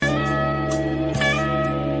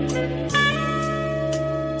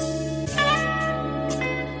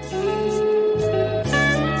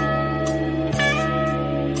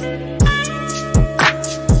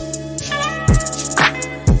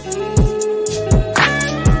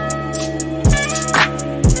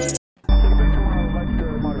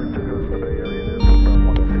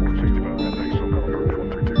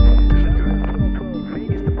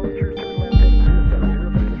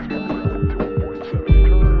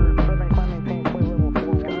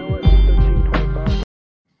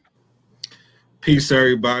Peace,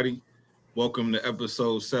 everybody. Welcome to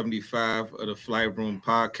episode 75 of the Flight Room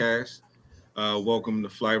Podcast. Welcome to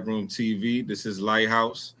Flight Room TV. This is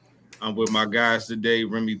Lighthouse. I'm with my guys today,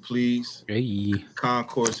 Remy Please, Hey.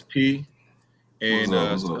 Concourse P, and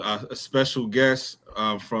a special guest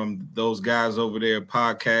from those guys over there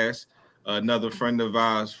podcast, another friend of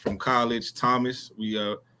ours from college, Thomas. We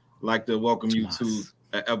like to welcome you to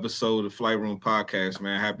an episode of Flight Room Podcast,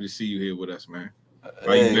 man. Happy to see you here with us, man.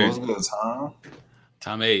 How you been? What's good, Tom?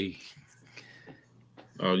 Tom A.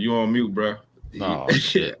 Oh, you on mute, bro. Oh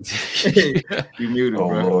shit. You muted,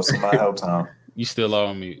 bro. Oh, Lord, somebody help Tom. You still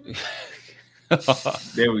on mute.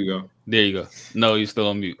 There we go. There you go. No, you still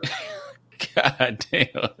on mute. God damn.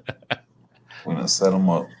 We're gonna set him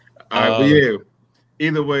up. All right, but yeah.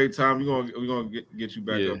 Either way, Tom, we're gonna get you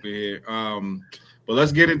back up in here. But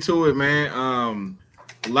let's get into it, man.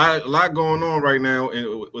 A lot going on right now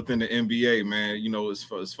within the NBA, man. You know, as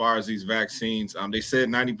far as these vaccines, they said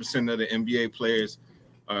 90% of the NBA players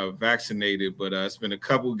are vaccinated, but it's been a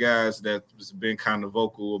couple guys that's been kind of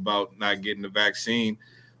vocal about not getting the vaccine.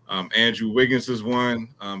 Andrew Wiggins is one.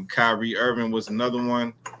 Kyrie Irving was another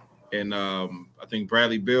one, and I think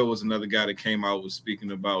Bradley Beal was another guy that came out was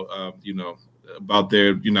speaking about about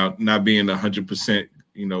their not being 100%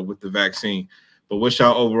 with the vaccine. But what's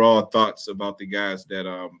y'all overall thoughts about the guys that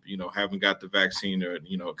haven't got the vaccine or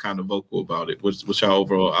kind of vocal about it? What's y'all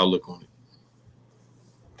overall outlook on it?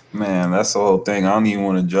 Man, that's the whole thing. I don't even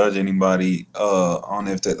want to judge anybody on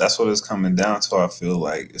if that's what it's coming down to. I feel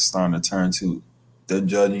like it's starting to turn to they're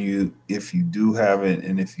judging you if you do have it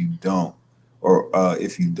and if you don't, or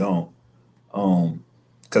if you don't.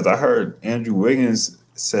 Because I heard Andrew Wiggins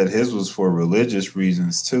said his was for religious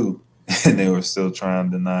reasons too, and they were still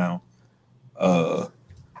trying to deny him.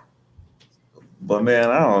 But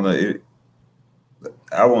man, I don't know.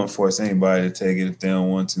 I won't force anybody to take it if they don't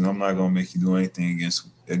want to. I'm not gonna make you do anything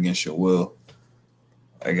against your will.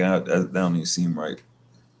 Like that don't even seem right.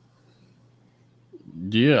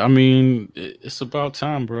 Yeah, I mean, it's about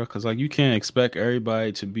time, bro. Because you can't expect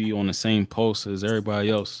everybody to be on the same post as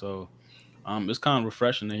everybody else. So, it's kind of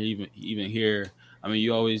refreshing to even hear. I mean,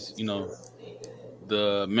 you always,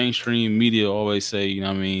 the mainstream media always say,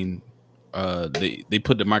 they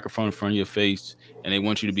put the microphone in front of your face and they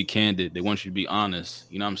want you to be candid. They want you to be honest.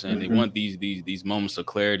 You know what I'm saying? Mm-hmm. They want these moments of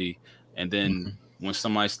clarity. And then when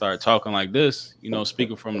somebody start talking like this,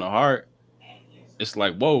 speaking from the heart, it's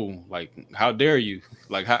like, whoa, like, how dare you?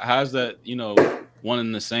 Like, how's that, one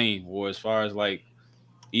and the same? Or as far as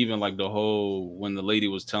even the whole, when the lady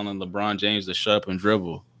was telling LeBron James to shut up and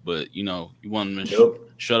dribble, but, you want him to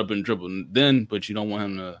shut up and dribble then, but you don't want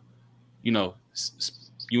him to, you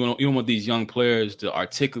don't want these young players to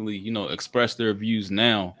articulately, express their views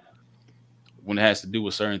now when it has to do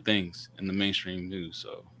with certain things in the mainstream news.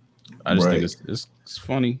 So I just think it's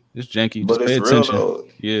funny. It's janky. But just pay it's attention. real though.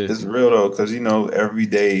 Yeah, it's real though, because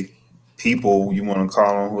everyday people, you want to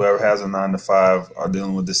call them, whoever has a 9-to-5, are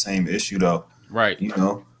dealing with the same issue though. Right.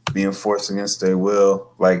 Being forced against their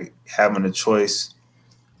will, like having a choice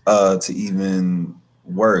to even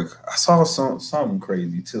work. I saw something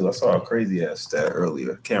crazy too. I saw a crazy ass stat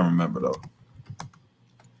earlier. Can't remember though.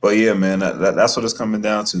 But yeah, man, that's what it's coming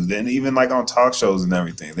down to. Then even on talk shows and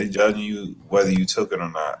everything, they judging you whether you took it or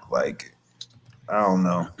not. Like, I don't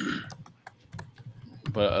know.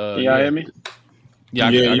 But can y'all hear me? Yeah,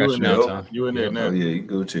 I got you now, Tom. You in there now? Oh yeah, you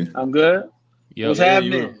Gucci. I'm good. Yep. What's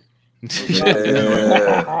happening?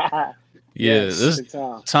 Yeah, this is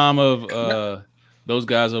Tom of those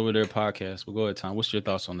guys over there podcast. Well, go ahead, Tom. What's your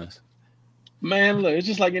thoughts on this? Man, look, it's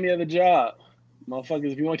just like any other job.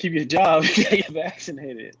 Motherfuckers, if you want to keep your job, you gotta get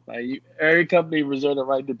vaccinated. Every company reserve the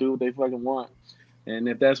right to do what they fucking want. And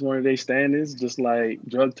if that's one of their standards, just like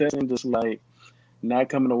drug testing, just like not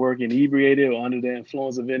coming to work inebriated or under the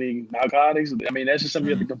influence of any narcotics, I mean, that's just something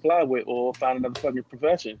you have to comply with or find another fucking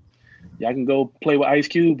profession. Y'all can go play with Ice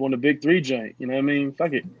Cube on the Big 3 joint. You know what I mean?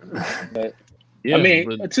 Fuck it. But yeah, I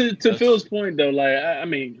mean, to Phil's point though, I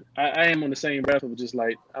am on the same breath of just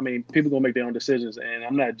people gonna make their own decisions, and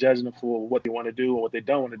I'm not judging them for what they want to do or what they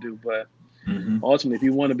don't want to do. But ultimately, if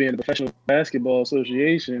you want to be in the Professional Basketball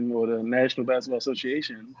Association or the National Basketball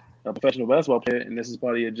Association, a professional basketball player, and this is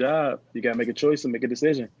part of your job, you gotta make a choice and make a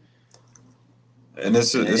decision. And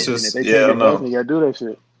it's just if they take it personally, you gotta do that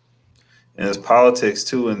shit. And it's politics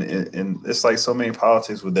too, and it's like so many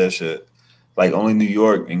politics with that shit. Like only New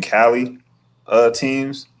York and Cali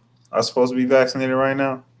teams are supposed to be vaccinated right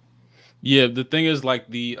now. Yeah, the thing is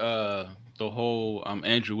the whole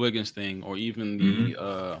Andrew Wiggins thing, or even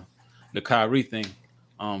the Kyrie thing.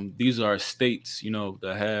 These are states,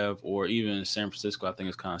 that have, or even San Francisco, I think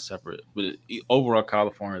it's kind of separate. But overall,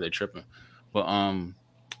 California, they're tripping. But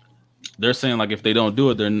they're saying like if they don't do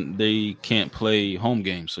it, then they can't play home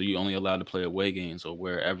games. So you only allowed to play away games or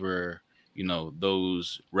wherever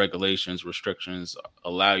those regulations, restrictions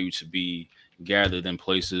allow you to be gathered in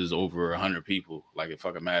places over 100 people. Like it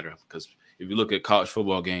fucking matter because if you look at college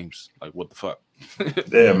football games, like what the fuck?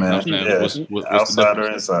 Yeah, man. Yeah. What's outside the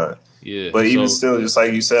or inside? Yeah. But even still, just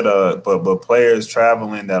like you said, but players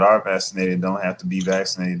traveling that are vaccinated don't have to be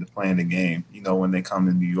vaccinated to play in the game. When they come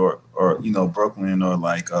to New York or Brooklyn or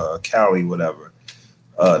like Cali, whatever.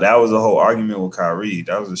 That was a whole argument with Kyrie.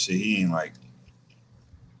 That was the shit he ain't like.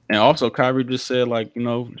 And also, Kyrie just said, like,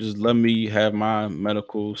 just let me have my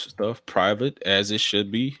medical stuff private as it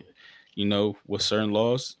should be. With certain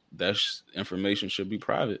laws, that information should be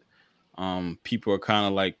private. People are kind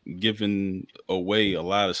of like giving away a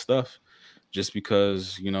lot of stuff just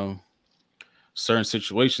because, certain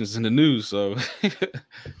situations in the news. So,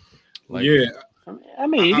 like, yeah. I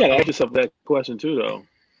mean, you got to ask yourself that question too, though.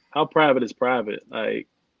 How private is private?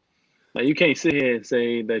 Like you can't sit here and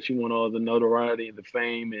say that you want all the notoriety and the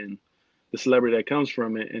fame and the celebrity that comes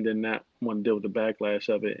from it, and then not want to deal with the backlash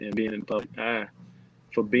of it and being in the public eye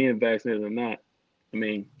for being vaccinated or not. I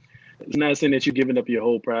mean, it's not saying that you're giving up your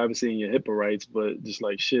whole privacy and your HIPAA rights, but just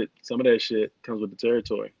like shit, some of that shit comes with the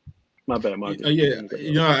territory. My bad, Marcus.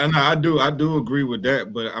 Yeah, and I do agree with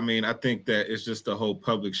that, but I mean, I think that it's just the whole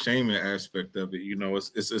public shaming aspect of it.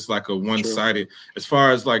 It's like a one-sided. As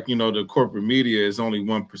far as like the corporate media is only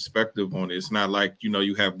one perspective on it. It's not like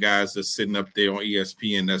you have guys that's sitting up there on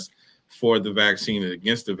ESPN that's for the vaccine and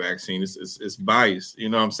against the vaccine. It's biased. You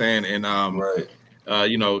know what I'm saying? And right.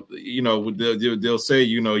 They'll say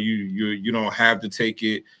you don't have to take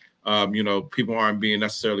it. People aren't being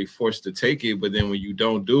necessarily forced to take it, but then when you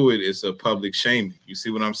don't do it, it's a public shaming. You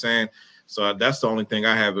see what I'm saying? So that's the only thing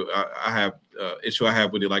I have issue I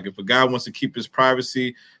have with it. Like if a guy wants to keep his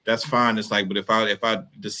privacy, that's fine. It's like, but if I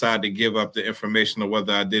decide to give up the information of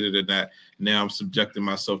whether I did it or not, now I'm subjecting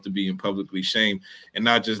myself to being publicly shamed. And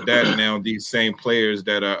not just that, now these same players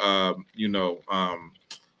that are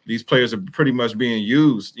these players are pretty much being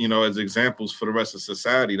used, as examples for the rest of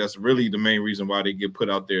society. That's really the main reason why they get put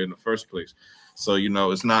out there in the first place. So,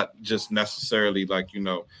 it's not just necessarily like,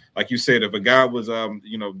 like you said, if a guy was, the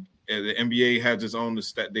NBA has its own,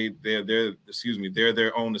 they're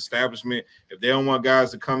their own establishment. If they don't want guys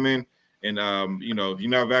to come in and, if you're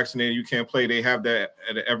not vaccinated, you can't play. They have that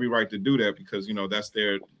every right to do that because, that's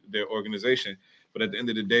their organization. But at the end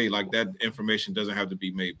of the day, like that information doesn't have to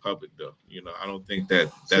be made public, though. I don't think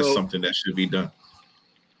that's something that should be done.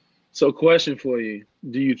 So, question for you: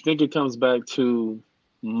 do you think it comes back to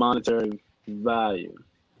monetary value?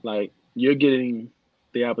 Like you're getting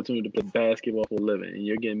the opportunity to play basketball for a living, and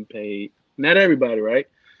you're getting paid. Not everybody, right?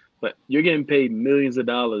 But you're getting paid millions of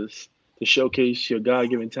dollars to showcase your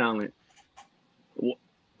God-given talent.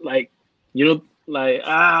 Like I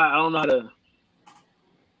don't know how to.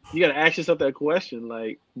 You gotta ask yourself that question,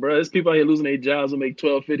 like, bro, there's people out here losing their jobs who make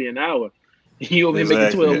 $12.50 an hour. You over here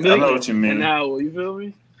making $12 million an hour. You feel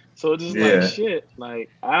me? So it's just like shit. Like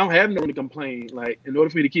I don't have no one to complain. Like in order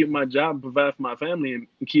for me to keep my job and provide for my family and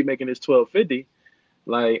keep making this $12.50,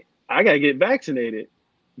 like I gotta get vaccinated.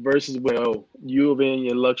 Versus you over in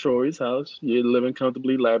your luxurious house, you're living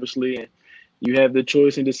comfortably, lavishly, and you have the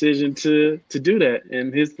choice and decision to do that.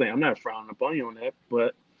 And his thing, I'm not frowning upon you on that,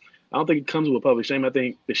 but I don't think it comes with public shame. I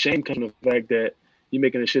think the shame comes from the fact that you're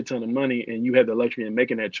making a shit ton of money and you have the luxury in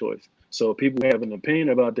making that choice. So people who have an opinion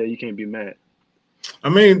about that, you can't be mad. I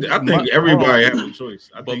mean, I think everybody has a choice.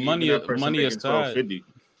 I but think money aside, $12.50,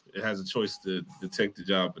 it has a choice to take the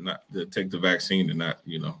job and not to take the vaccine and not.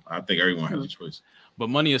 I think everyone has a choice. But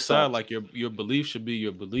money aside, like your beliefs should be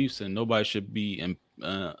your beliefs, and nobody should be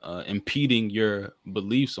impeding your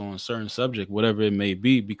beliefs on a certain subject, whatever it may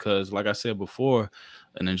be. Because, like I said before,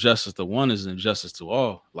 an injustice to one is an injustice to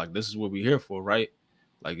all. Like this is what we're here for, right?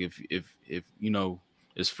 Like if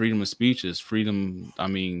it's freedom of speech, it's freedom. I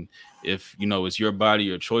mean, if it's your body,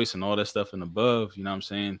 your choice, and all that stuff and above. You know what I'm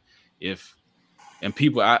saying?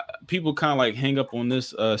 People kind of like hang up on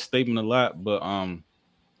this statement a lot, but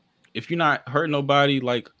if you're not hurting nobody,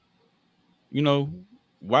 like,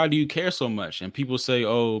 why do you care so much? And people say,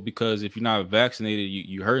 oh, because if you're not vaccinated,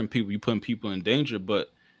 you hurting people, you putting people in danger.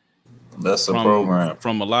 But that's the program.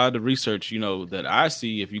 From a lot of the research, that I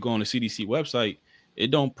see, if you go on the CDC website, it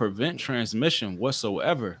don't prevent transmission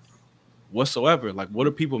whatsoever. Like, what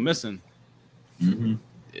are people missing? Mm-hmm.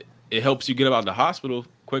 It helps you get out of the hospital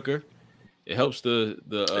quicker. It helps the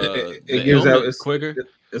gives out quicker.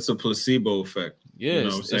 It's a placebo effect. Yeah, you know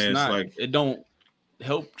what I'm saying? It's like it don't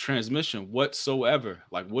help transmission whatsoever.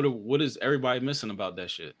 Like what is everybody missing about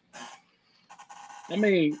that shit? I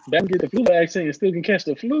mean, that can get the flu vaccine and still can catch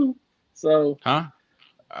the flu. So, But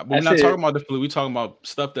we're not talking about the flu. We're talking about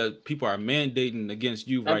stuff that people are mandating against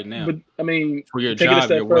you right now. But I mean, for your take it a job,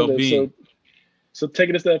 step your further. well-being. So take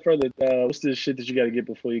it a step further. What's the shit that you got to get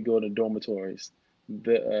before you go to dormitories?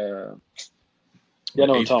 Y'all know what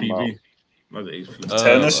I'm talking about. Not the HPV.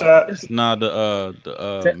 Tetanus shot? Nah,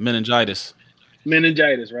 the meningitis.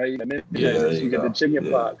 Meningitis, right? You got meningitis. You got the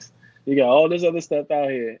chicken pox. You got all this other stuff out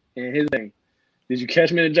here. And here's the thing: did you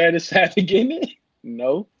catch meningitis after getting it?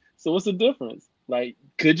 No. So what's the difference? Like,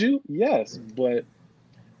 could you? Yes, but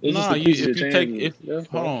it's Nah, just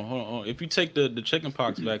hold on. If you take the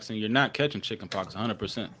chickenpox vaccine, you're not catching chickenpox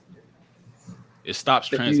 100%. It stops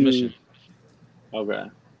transmission. Okay.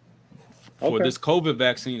 For this COVID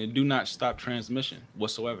vaccine, it do not stop transmission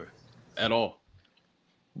whatsoever, at all.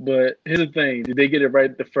 But here's the thing: did they get it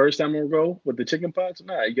right the first time ago with the chickenpox?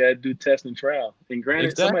 Nah, you gotta do test and trial. And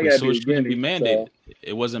granted, somebody gotta do it shouldn't be mandated. So,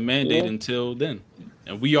 it wasn't mandated until then.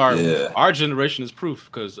 And we are our generation is proof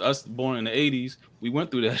because us born in the 80s, we went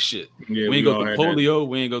through that shit. Yeah, we ain't go through polio,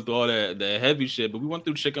 we ain't go through all that heavy shit, but we went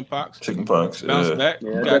through chickenpox. Bounced back.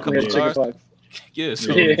 Yeah, got a couple scars.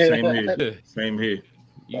 Same here.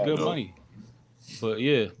 You good money. But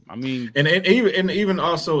yeah, I mean, and even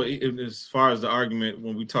also as far as the argument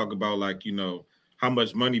when we talk about like how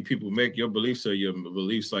much money people make, your beliefs are your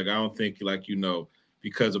beliefs. Like I don't think like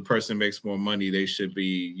because a person makes more money, they should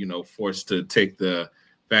be forced to take the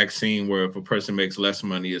vaccine. Where if a person makes less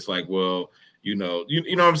money, it's like you know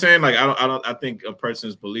what I'm saying. Like I think a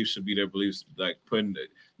person's beliefs should be their beliefs. Like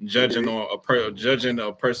judging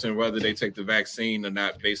a person whether they take the vaccine or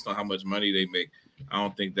not based on how much money they make. I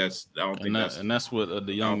don't think that's what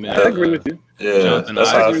the young man. I agree with you. Yeah, Jonathan,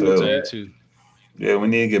 that's how I feel too. Yeah, we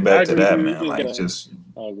need to get back to that, man. Like just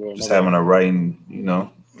having a right and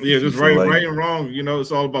Yeah, just right and wrong.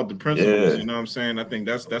 It's all about the principles. You know what I'm saying? I think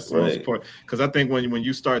that's the most important. Because I think when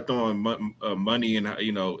you start throwing money and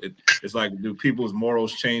it's like, do people's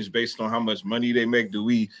morals change based on how much money they make? Do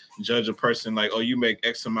we judge a person like, oh, you make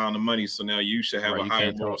X amount of money, so now you should have a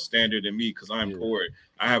higher moral standard than me because I'm poor.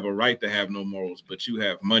 I have a right to have no morals, but you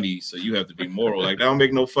have money, so you have to be moral. Like that don't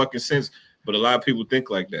make no fucking sense. But a lot of people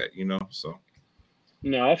think like that, So.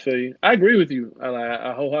 No, I feel you. I agree with you.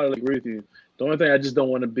 I wholeheartedly agree with you. The only thing I just don't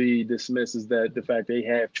want to be dismissed is that the fact they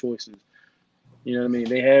have choices. You know what I mean?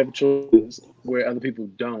 They have choices where other people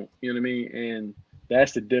don't. You know what I mean? And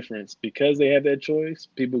that's the difference. Because they have that choice,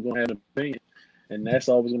 people are going to have an opinion. And that's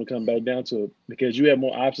always going to come back down to it. Because you have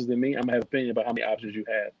more options than me, I'm going to have an opinion about how many options you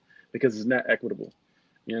have. Because it's not equitable.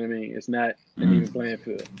 You know what I mean? It's not an even playing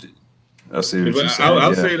field. I'll say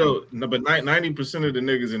though, but 90% of the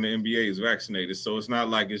niggas in the NBA is vaccinated. So it's not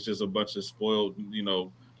like it's just a bunch of spoiled,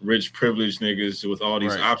 rich, privileged niggas with all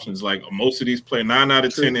these options. Like most of these players, 9 out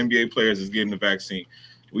of 10 NBA players is getting the vaccine.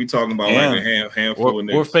 We talking about like a handful of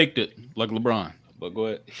niggas. Or faked it like LeBron. But go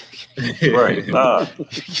ahead. Right. Nah.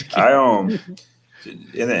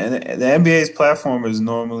 In the NBA's platform is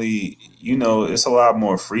normally, it's a lot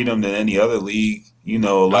more freedom than any other league. A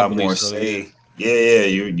lot more say. Yeah.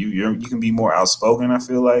 You can be more outspoken, I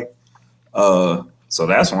feel like. So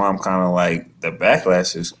that's why I'm kind of like the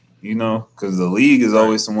backlash is, because the league is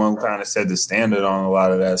always the one who kind of set the standard on a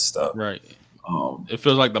lot of that stuff. Right. It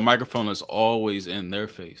feels like the microphone is always in their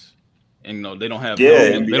face, and they don't have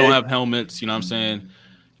they don't have helmets. You know what I'm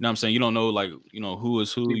saying? You don't know who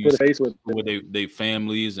is who. You put a face with they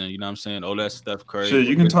families, and you know what I'm saying. Oh, that's Steph Curry. Sure,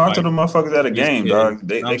 you can talk to the motherfuckers at a game, dog.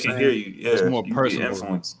 They can hear you. Yeah, it's more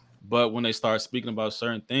personal. But when they start speaking about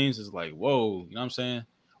certain things, it's like, whoa, you know what I'm saying?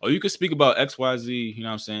 Or you could speak about XYZ, you know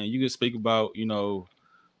what I'm saying? You could speak about, George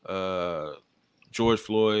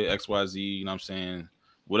Floyd, XYZ, you know what I'm saying?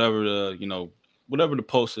 Whatever the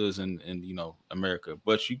post is in America.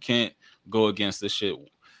 But you can't go against this shit,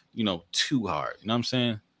 too hard. You know what I'm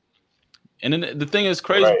saying? And then the thing is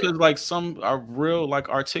crazy because like some are real like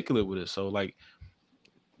articulate with it. So like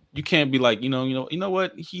you can't be like, you know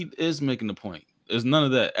what? He is making the point. There's none of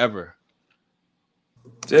that ever.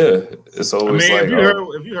 Yeah, it's always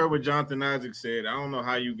if you heard what Jonathan Isaac said, I don't know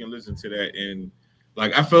how you can listen to that and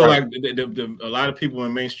like I feel like a lot of people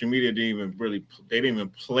in mainstream media didn't even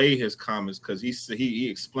play his comments because he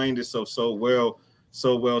explained it so well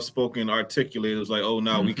spoken, articulate. It was like, oh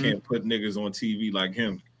no, we can't put niggas on TV like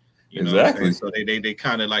him. You know what I'm saying? So they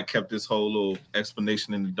kind of like kept this whole little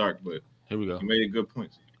explanation in the dark, but here we go. He made a good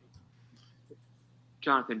point.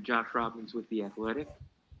 Jonathan, Josh Robbins with The Athletic.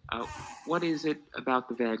 What is it about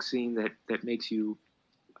the vaccine that makes you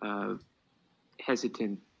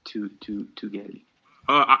hesitant to get it?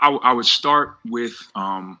 I would start with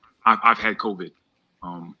I've had COVID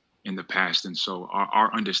in the past, and so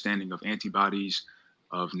our understanding of antibodies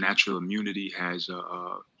of natural immunity has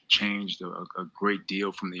changed a great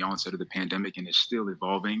deal from the onset of the pandemic and is still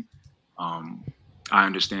evolving. I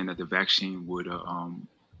understand that the vaccine would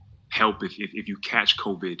help if you catch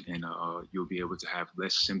COVID, and you'll be able to have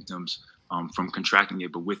less symptoms from contracting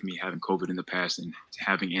it. But with me having COVID in the past and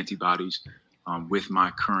having antibodies with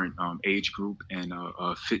my current age group and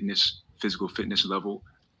physical fitness level,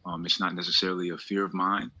 it's not necessarily a fear of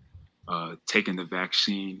mine. Taking the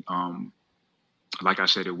vaccine, like I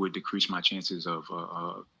said, it would decrease my chances of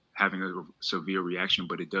having a severe reaction,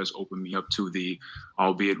 but it does open me up to the,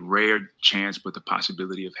 albeit rare chance, but the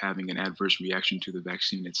possibility of having an adverse reaction to the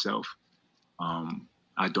vaccine itself.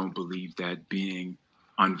 I don't believe that being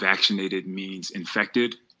unvaccinated means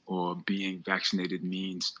infected, or being vaccinated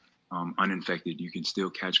means uninfected. You can still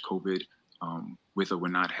catch COVID with or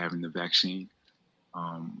without not having the vaccine.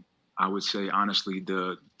 I would say, honestly,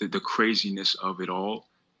 the craziness of it all,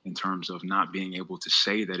 in terms of not being able to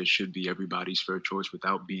say that it should be everybody's fair choice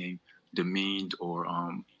without being demeaned or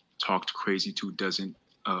talked crazy to, doesn't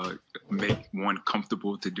make one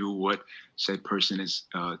comfortable to do what said person is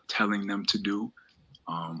telling them to do.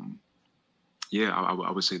 I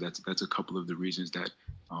would say that's a couple of the reasons that,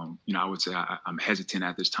 I would say I'm hesitant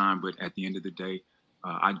at this time, but at the end of the day,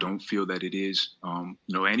 I don't feel that it is,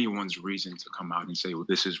 anyone's reason to come out and say, well,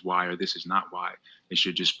 this is why or this is not why. It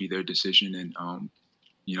should just be their decision. And,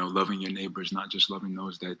 loving your neighbors, not just loving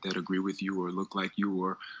those that agree with you or look like you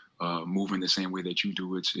or move in the same way that you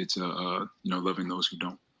do. It's loving those who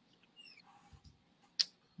don't.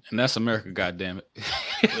 And that's America, goddamn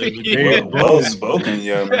it. Well spoken,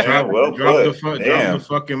 young man. Well put. Drop the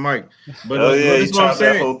fucking mic. But you chopped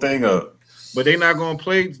that whole thing up. But they not gonna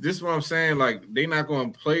play. This is what I'm saying. Like, they not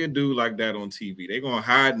gonna play a dude like that on TV. They gonna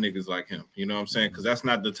hide niggas like him. You know what I'm saying? Because that's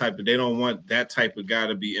not the type of. They don't want that type of guy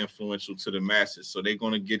to be influential to the masses. So they're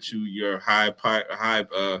gonna get you your high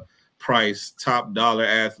price, top dollar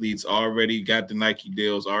athletes. Already got the Nike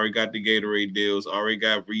deals. Already got the Gatorade deals. Already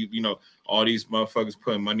got all these motherfuckers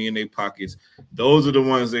putting money in their pockets. Those are the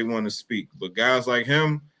ones they want to speak. But guys like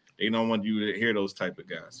him, they don't want you to hear those type of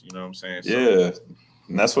guys. You know what I'm saying? So, yeah.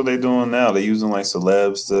 And that's what they're doing now. They're using like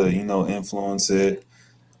celebs to, influence it.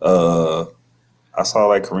 I saw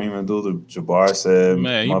like Kareem Abdul-Jabbar said,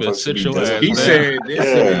 "Man, you better sit your ass."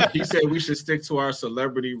 He said we should stick to our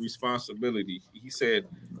celebrity responsibility. He said,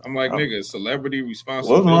 "I'm like, nigga, celebrity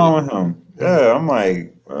responsibility." What's wrong with him? Yeah, I'm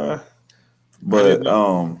like, but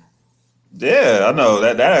yeah, I know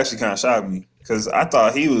that actually kind of shocked me, because I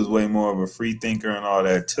thought he was way more of a free thinker and all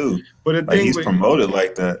that too. But the thing he's promoted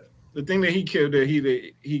like that. The thing that he killed, that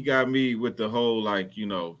he got me with the whole, like,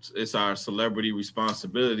 it's our celebrity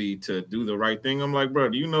responsibility to do the right thing. I'm like, bro,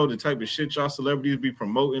 do you know the type of shit y'all celebrities be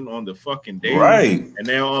promoting on the fucking day? Right. And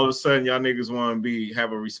then all of a sudden y'all niggas want to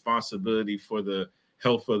have a responsibility for the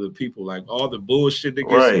health of the people. Like, all the bullshit that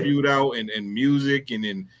gets spewed out in music and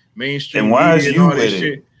in mainstream and why media is you and all that with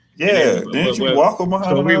shit. It? Yeah, didn't you walk him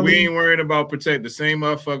behind? So we ain't worried about protect the same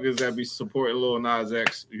motherfuckers that be supporting Lil Nas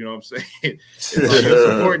X. You know what I'm saying? Like, you'll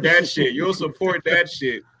support that shit. You'll support that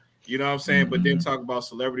shit. You know what I'm saying? But then talk about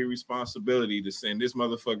celebrity responsibility to saying this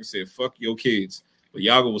motherfucker said fuck your kids, but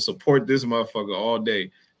y'all will support this motherfucker all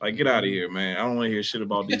day. Like, get out of here, man. I don't want to hear shit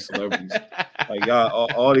about these celebrities. Like,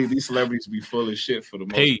 y'all, all these celebrities be full of shit for the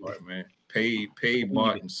most part, man. Paid,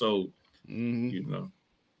 bought, and sold. Mm-hmm.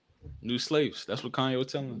 New slaves. That's what Kanye was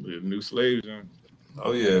telling them. New slaves, man.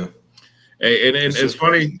 Oh yeah. Hey, and it's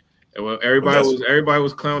funny. Well, everybody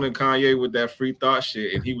was clowning Kanye with that free thought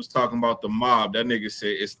shit, and he was talking about the mob. That nigga said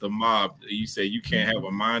it's the mob. You said you can't have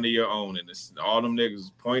a mind of your own, and all them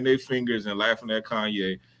niggas pointing their fingers and laughing at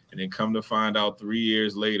Kanye, and then come to find out 3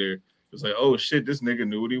 years later, it was like, oh shit, this nigga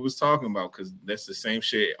knew what he was talking about, because that's the same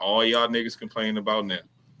shit all y'all niggas complaining about now.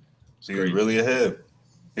 He was really ahead.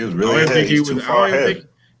 He was really ahead. He was too far ahead.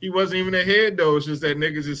 He wasn't even ahead though. It's just that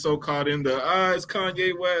niggas is so caught in the it's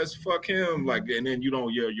Kanye West, fuck him. Like, and then you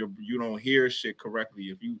don't hear shit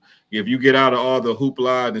correctly. If you get out of all the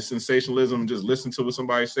hoopla and the sensationalism and just listen to what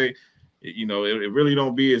somebody say, it really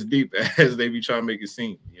don't be as deep as they be trying to make it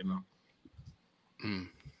seem.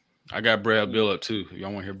 I got Brad Bill up too.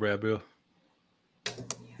 Y'all want to hear Brad Bill?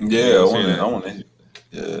 Yeah, I want to.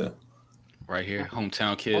 Yeah, right here,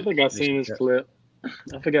 hometown kid. I think I seen this clip.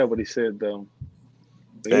 I forgot what he said though.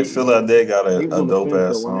 Hey, Phil out there got a dope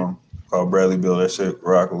ass song called Bradley Bill. That shit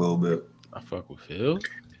rock a little bit. I fuck with Phil.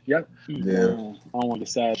 Yep. Yeah. I don't want to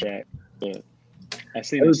sidetrack, but I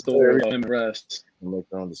seen the story of him and Russ. Make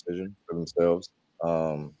their own decision for themselves.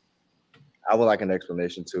 I would like an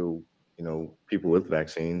explanation to, people with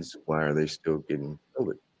vaccines. Why are they still getting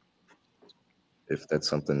COVID? If that's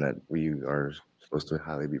something that we are supposed to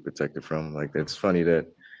highly be protected from. Like, it's funny that,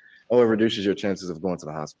 it reduces your chances of going to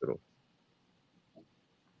the hospital.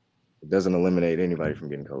 It doesn't eliminate anybody from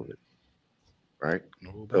getting COVID, right?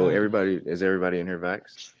 So everybody in here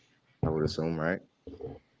vaxxed? I would assume, right?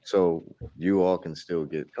 So you all can still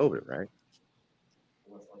get COVID, right?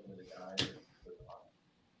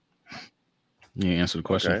 You answer the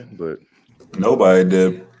question. Okay, but nobody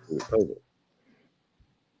did. COVID.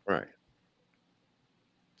 Right.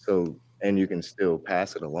 So, and you can still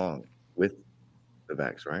pass it along with the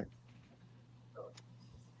vax, right?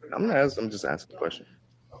 I'm just asking the question.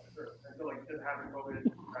 I feel like just having COVID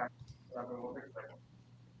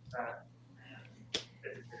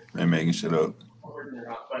and making shit up.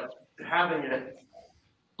 But having it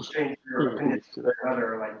change your opinion to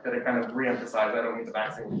another, like, that it kind of reemphasize, I don't need the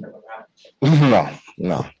vaccine. No.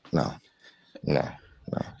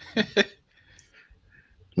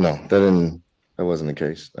 No, that wasn't the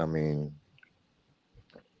case. I mean,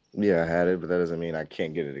 yeah, I had it, but that doesn't mean I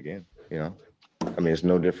can't get it again, you know? I mean, it's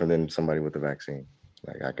no different than somebody with the vaccine.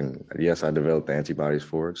 Like, I developed the antibodies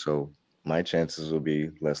for it, so my chances will be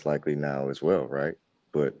less likely now as well, right?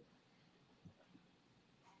 But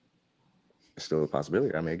it's still a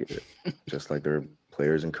possibility I may get it. Just like there are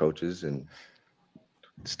players and coaches and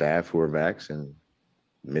staff who are vaxxed and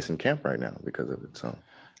missing camp right now because of it. So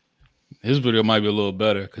his video might be a little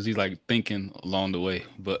better because he's like thinking along the way,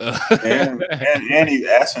 but and he's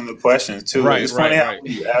asking the questions too. Right, it's funny how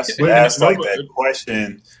you ask like that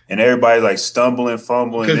question and everybody like stumbling,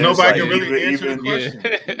 fumbling because nobody like, can really answer the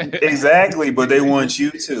question. Exactly, but they want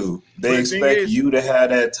you to. They expect you to have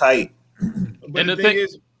that tight. But the thing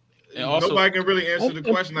is, nobody can really answer the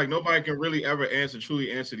question. Like nobody can really ever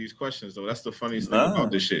truly answer these questions. Though that's the funniest thing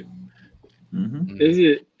about this shit. Mm-hmm. Is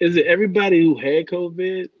it everybody who had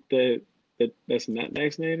COVID that's not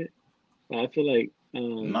vaccinated? I feel like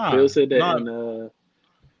Bill said that, and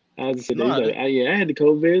I just said that. He's like, I had the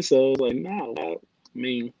COVID, so like, I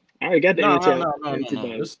mean, I already got the antibodies. No.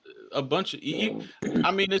 There's a bunch of.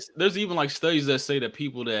 I mean, there's even like studies that say that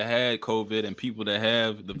people that had COVID and people that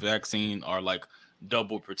have the vaccine are like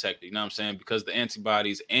double protected. You know what I'm saying? Because the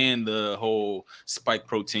antibodies and the whole spike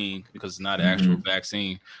protein, because it's not an actual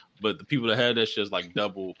vaccine. But the people that had that shit is like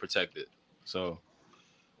double protected. So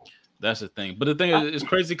that's the thing. But the thing is, it's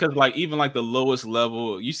crazy because like even like the lowest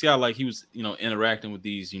level, you see how like he was, interacting with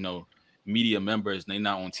these, media members, and they're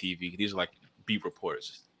not on TV. These are like beat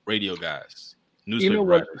reporters, radio guys, newspaper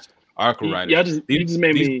writers, article writers. You just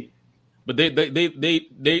made me. But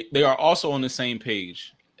they are also on the same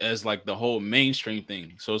page as like the whole mainstream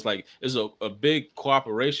thing. So it's like it's a big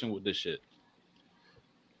cooperation with this shit.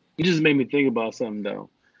 You just made me think about something though.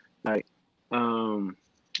 Like, I don't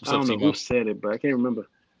know who said it, but I can't remember.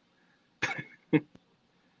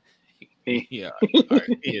 Yeah. All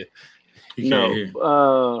right. Yeah.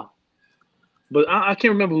 No. But I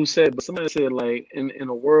can't remember who said, but somebody said like in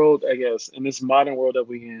a world, I guess, in this modern world that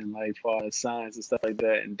we in, like far as science and stuff like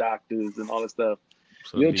that, and doctors and all that stuff,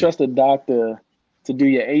 you don't trust a doctor to do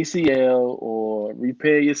your ACL or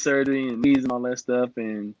repair your surgery and knees and all that stuff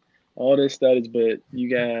and all their studies, but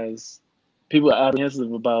you guys. People are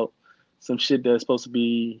apprehensive about some shit that's supposed to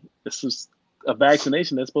be a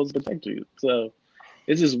vaccination that's supposed to protect you. So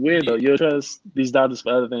it's just weird though. You trust these doctors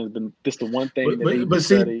for other things, but this the one thing that they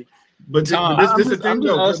study. But this is the thing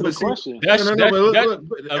though.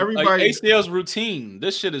 Everybody ACL's routine.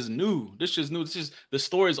 This shit is new. This shit's new. The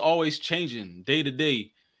story is always changing day to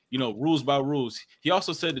day. Rules by rules. He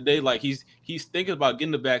also said today, like he's thinking about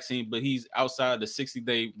getting the vaccine, but he's outside the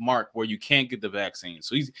 60-day mark where you can't get the vaccine.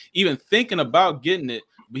 So he's even thinking about getting it,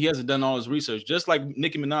 but he hasn't done all his research. Just like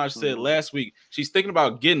Nicki Minaj said last week, she's thinking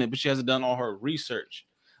about getting it, but she hasn't done all her research.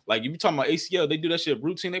 Like if you're talking about ACL, they do that shit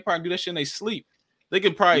routine. They probably do that shit in they sleep. They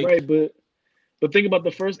could probably but think about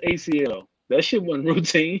the first ACL. That shit wasn't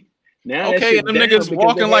routine. Now okay, and them niggas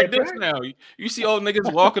walking like this now. You see old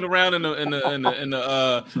niggas walking around in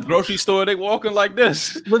the grocery store. They walking like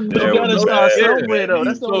this. But you gotta start somewhere though.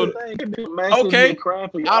 That's the only thing. Okay,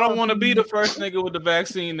 I don't want to be the first nigga with the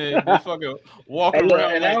vaccine that fucking walking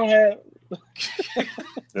around. And I don't have.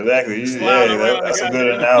 Exactly. That's a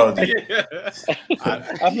good analogy.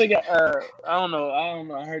 I think I don't know.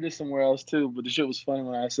 I heard this somewhere else too, but the shit was funny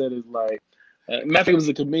when I said it. Like, I think it was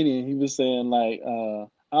a comedian. He was saying like.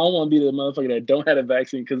 I don't want to be the motherfucker that don't have a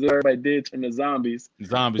vaccine because everybody did turn to zombies.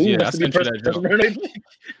 Zombies, yeah. I sent you that joke.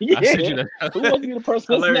 I sent you that. Who wants to be the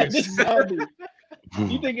person that's not just zombie?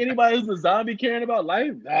 You think anybody who's a zombie caring about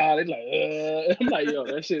life? Nah, they're like, I'm like, yo,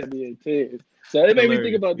 that shit be intense. So it made me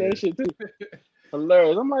think about that shit too.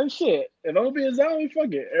 Hilarious. I'm like, shit. If I'm gonna be a zombie,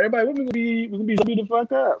 fuck it. Everybody, we're gonna be zombie the fuck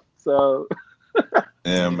up. So. And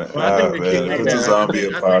Man, Well, I think the key, it's a zombie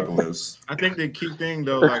apocalypse. I think the key thing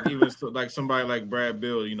though, like even so, like somebody like Brad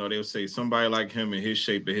Bill, you know, they'll say somebody like him in his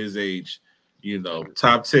shape at his age, you know,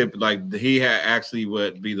 top tip, like he had actually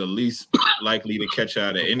would be the least likely to catch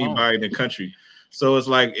out of anybody in the country. So it's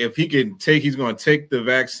like if he can take, he's going to take the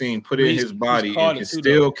vaccine, put it in his body, and can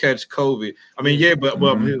still catch COVID. I mean, yeah, but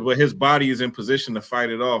his body is in position to fight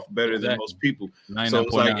it off better than most people. So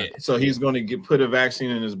it's like, so he's going to put a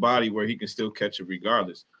vaccine in his body where he can still catch it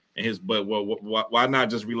regardless. And why not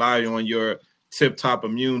just rely on your tip-top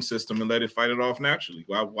immune system and let it fight it off naturally?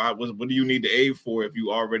 What do you need the aid for if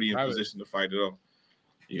you already in position to fight it off?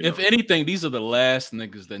 If anything, these are the last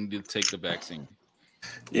niggas that need to take the vaccine.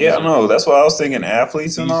 Yeah, I know. That's why I was thinking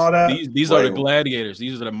athletes and all that. These are the gladiators.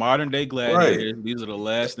 These are the modern day gladiators. Right. These are the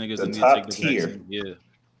last niggas that need to take the vaccine. Yeah.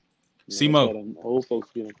 Simo. Old folks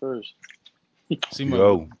getting first.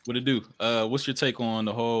 Simo, what it do? What's your take on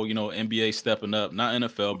the whole, NBA stepping up? Not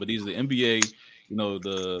NFL, but these are the NBA,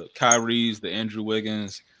 the Kyries, the Andrew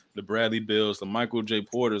Wiggins, the Bradley Bills, the Michael J.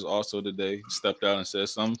 Porters also today stepped out and said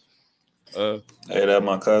something. Hey, that's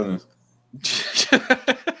my cousin.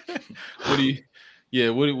 What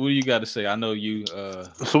do you got to say? I know you.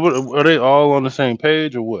 So, what are they all on the same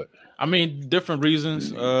page or what? I mean, different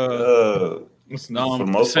reasons. For the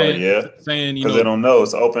most part, yeah. Saying because they don't know,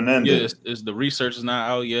 it's open ended. Yeah, it's the research is not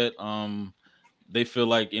out yet. They feel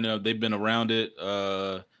like they've been around it.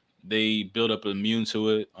 They build up immune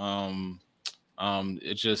to it.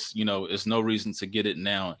 It's just it's no reason to get it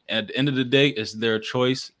now. At the end of the day, it's their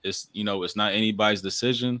choice. It's it's not anybody's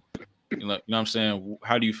decision. You know what I'm saying?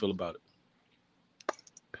 How do you feel about it?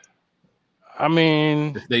 I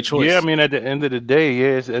mean, it's their choice. Yeah, I mean, at the end of the day,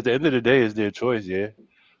 yes. At the end of the day, it's their choice. Yeah.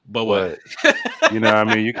 But what? I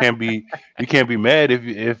mean, you can't be mad if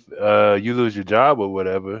you lose your job or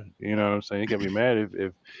whatever. You know what I'm saying? You can't be mad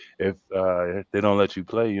if they don't let you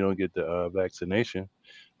play. You don't get the vaccination.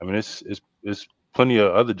 I mean, it's plenty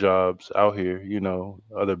of other jobs out here.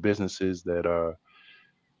 Other businesses that are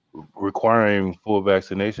requiring full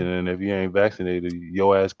vaccination, and if you ain't vaccinated,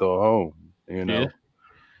 your ass go home. Yeah.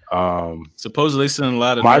 Supposedly sending a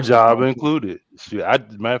lot of my job included.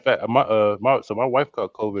 Matter of fact, my wife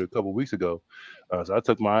caught COVID a couple weeks ago, so I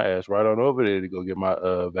took my ass right on over there to go get my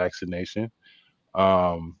vaccination.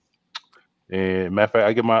 And matter of fact,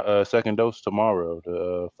 I get my second dose tomorrow,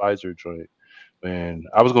 the Pfizer joint. And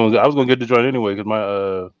I was gonna get the joint anyway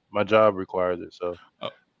because my job requires it. So,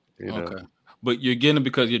 okay. But you're getting it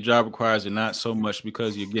because your job requires it, not so much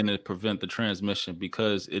because you're getting it to prevent the transmission,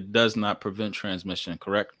 because it does not prevent transmission,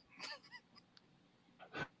 correct?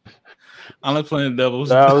 I'm not playing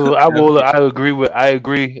devil's. I agree with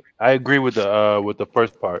the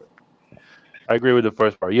first part. I agree with the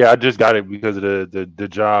first part. Yeah, I just got it because of the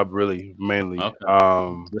job, really, mainly.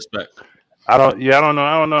 Okay. Respect. I don't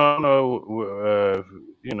know.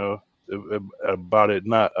 About it,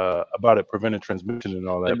 not about it preventing transmission and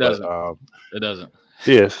all that. It doesn't. It doesn't.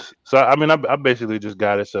 Yes. So I mean, I basically just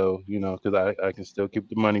got it, so because I can still keep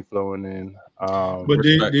the money flowing in. But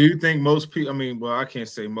do you think most people? I mean, well, I can't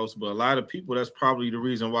say most, but a lot of people. That's probably the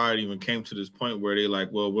reason why it even came to this point where they're like,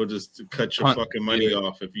 "Well, we'll just cut your fucking money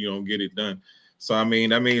off if you don't get it done." So I mean,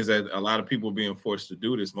 that means that a lot of people are being forced to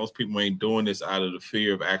do this. Most people ain't doing this out of the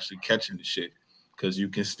fear of actually catching the shit, because you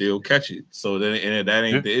can still catch it. So then, that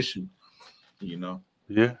ain't the issue.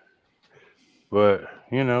 Yeah, but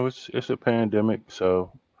it's a pandemic,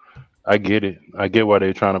 so I get it. I get why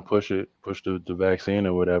they're trying to push the vaccine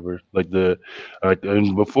or whatever.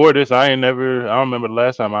 And before this, I don't remember the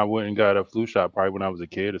last time I went and got a flu shot. Probably when I was a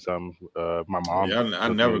kid or something. My mom. Yeah, I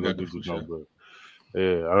never got the flu shot.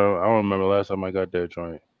 Yeah, I don't remember the last time I got that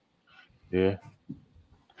joint. Yeah.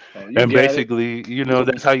 And basically,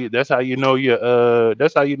 that's how you know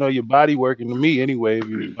your body working to me anyway. If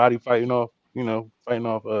your body fighting off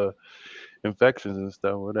infections and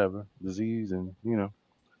stuff, whatever, disease and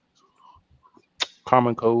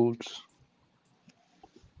common colds.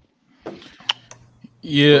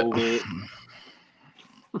 Yeah.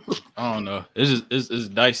 I don't know. It's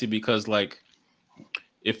dicey because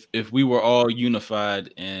if we were all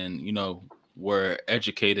unified and were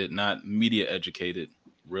educated, not media educated,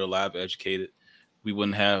 real life educated, we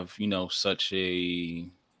wouldn't have such a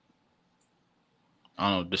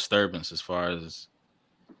disturbance as far as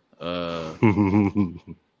the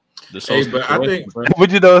social. But I think, but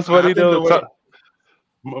it's funny though.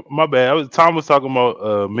 My bad. Tom was talking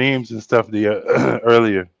about memes and stuff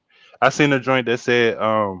earlier. I seen a joint that said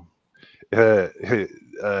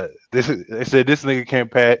they said this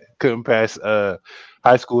nigga couldn't pass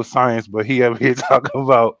high school science, but he ever here talking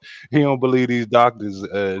about he don't believe these doctors,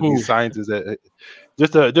 these scientists.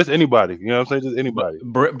 Just anybody. You know what I'm saying? Just anybody.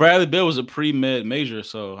 Bradley Beal was a pre-med major,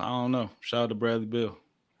 so I don't know. Shout out to Bradley Beal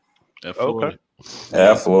at Florida.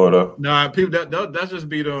 At Florida. Nah, people that's just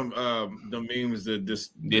be them memes that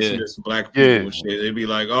dismiss black people and shit. They be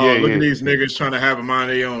like, oh, look at these niggas trying to have a mind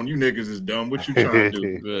of their own. You niggas is dumb. What you trying to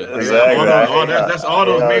do? Exactly. That's all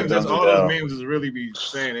those memes. That's all those memes is really be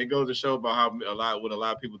saying. It goes to show about how what a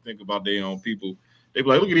lot of people think about their own people. They be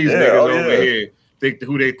like, look at these niggas over here.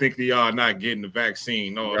 Who they think they are not getting the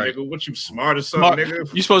vaccine. No, nigga, what you smart or something,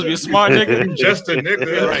 nigga? You supposed to be a smart nigga? You just a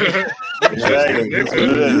nigga.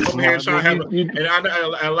 Come here trying to have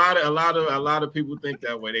a lot of people think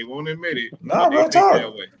that way. They won't admit it. No, they think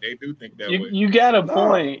that way. They do think that way. You got a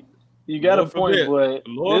point. You got a point, but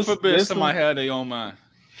Lord forbid somebody had their own mind.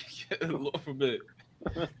 Lord forbid.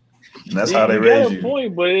 That's how they raise you. You got a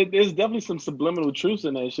point, but there's definitely some subliminal truths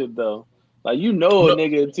in that shit, though. Like, you know, a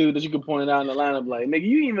nigga too that you can point out in the lineup, like, nigga,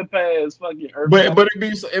 you even pass fucking Earth. But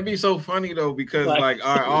it'd be so funny though, because like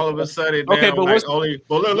all of a sudden now, but like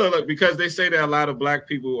look, because they say that a lot of black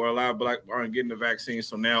people or a lot of black aren't getting the vaccine,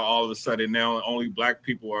 so now all of a sudden now only black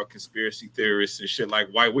people are conspiracy theorists and shit. Like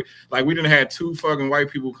we didn't have 2 fucking white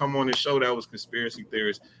people come on the show that was conspiracy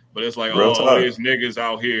theorists. But it's like, there's niggas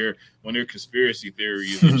out here when they're conspiracy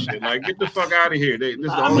theories and shit. Like, get the fuck out of here. This is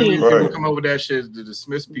the only reason people come up with that shit is to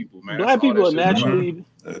dismiss people, man. Black people are naturally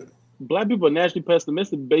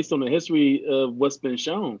pessimistic based on the history of what's been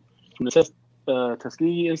shown from the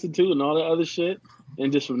Tuskegee Institute and all that other shit. And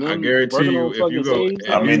just from them, I guarantee you, if you go,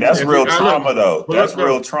 that's real trauma, though. That's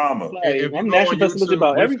real trauma. Like, I'm naturally pessimistic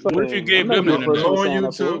about everything. What if you gave them go on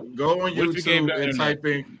YouTube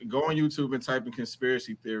and type in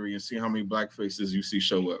conspiracy theory and see how many black faces you see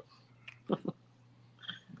show up.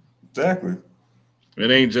 Exactly.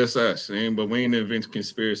 It ain't just us, but we ain't invent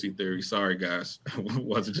conspiracy theory. Sorry, guys. It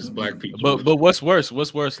wasn't just black people. But what's worse?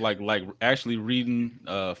 What's worse? Like actually reading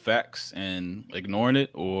facts and ignoring it,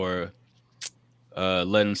 or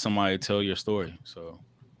letting somebody tell your story. So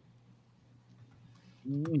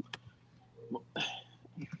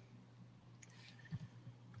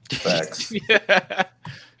facts. But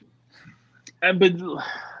I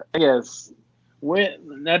guess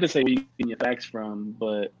not to say where you get your facts from,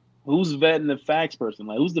 but who's vetting the facts person?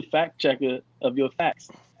 Like, who's the fact checker of your facts?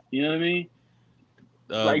 You know what I mean?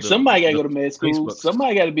 Like, somebody got to go to med school. Facebook.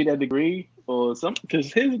 Somebody got to be that degree or something.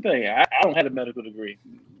 Because here's the thing: I don't have a medical degree.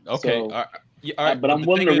 Okay. So, but I'm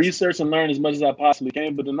willing to research and learn as much as I possibly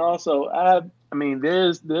can. But then also,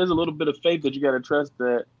 there's a little bit of faith that you got to trust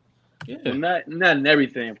that. Yeah. Not in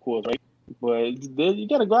everything, of course, right? But you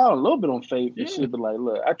got to go out a little bit on faith and shit. But like,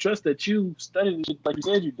 look, I trust that you studied it like you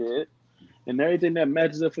said you did, and everything that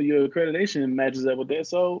matches up for your accreditation matches up with that.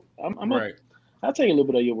 So I'll take a little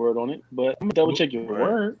bit of your word on it, but I'm gonna double check your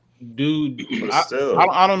word. Dude,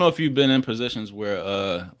 I don't know if you've been in positions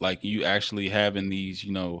where like you actually having these,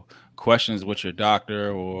 questions with your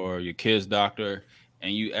doctor or your kid's doctor,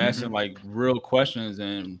 and you asking like real questions,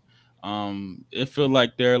 and it feel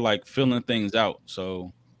like they're like filling things out.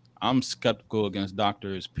 So I'm skeptical against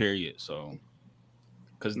doctors, period. So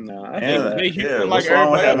because what's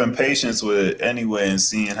wrong with having patience with it anyway and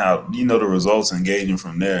seeing how the results and gauging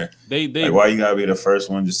from there? Like, why you gotta be the first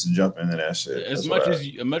one just to jump into that shit? As much as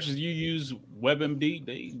you use WebMD,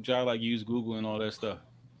 they try like use Google and all that stuff.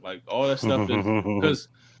 Like all that stuff is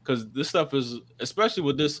because this stuff is, especially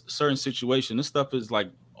with this certain situation, this stuff is like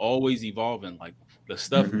always evolving. Like the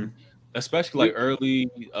stuff, especially like early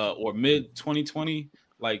or mid 2020.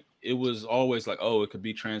 Like it was always like, oh, it could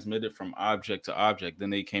be transmitted from object to object. Then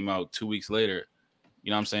they came out 2 weeks later.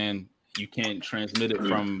 You know what I'm saying? You can't transmit it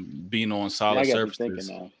from being on solid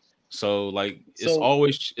surfaces. So like it's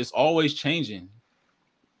always changing.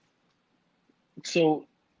 So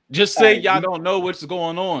just say y'all don't know what's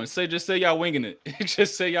going on. Just say y'all winging it.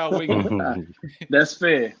 Just say y'all winging it. That's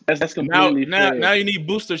fair. That's completely fair. Now you need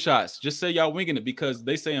booster shots. Just say y'all winging it because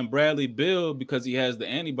they saying Bradley Beal, because he has the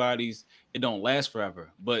antibodies, it don't last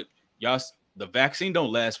forever. But the vaccine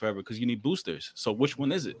don't last forever because you need boosters. So which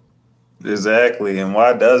one is it? Exactly. And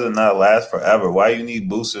why does it not last forever? Why you need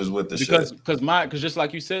boosters with the shit? Because just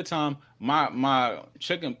like you said, Tom, my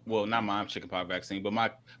chicken, well, not my chickenpox vaccine, but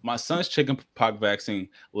my son's chickenpox vaccine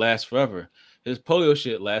lasts forever. His polio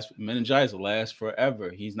shit meningitis lasts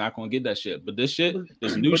forever. He's not going to get that shit. But this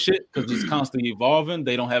new shit, because it's constantly evolving.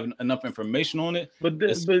 They don't have enough information on it.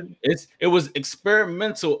 It was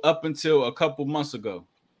experimental up until a couple months ago.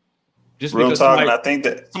 Just real talk, and I think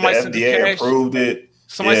that the FDA approved it.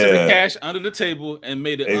 Somebody set the cash under the table and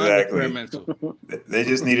made it unexperimental. They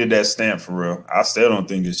just needed that stamp for real. I still don't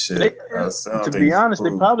think it's shit. To be honest, they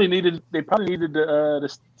probably needed the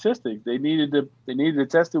statistics. They needed to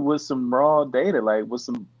test it with some raw data, like with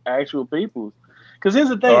some actual people. Because here's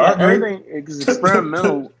the thing, everything is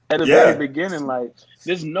experimental at the very beginning. Like,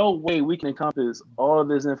 there's no way we can encompass all of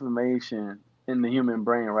this information in the human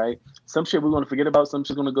brain, right? Some shit we're going to forget about, some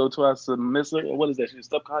shit's going to go to our submissive, or what is that shit,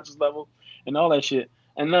 subconscious level, and all that shit.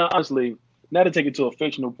 And now, honestly, now to take it to a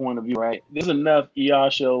fictional point of view, right? There's enough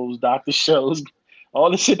ER shows, doctor shows,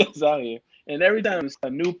 all the shit that's out here. And every time it's a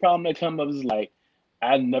new problem that comes up, is like,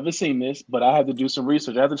 I've never seen this, but I have to do some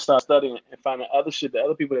research. I have to start studying and finding other shit that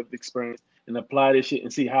other people have experienced and apply this shit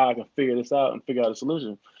and see how I can figure this out and figure out a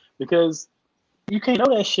solution. Because you can't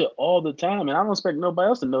know that shit all the time, and I don't expect nobody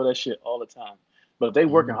else to know that shit all the time. But if they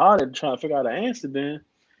working hard at trying to figure out an answer, then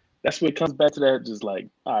that's where it comes back to that. Just like,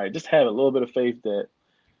 all right, just have a little bit of faith that,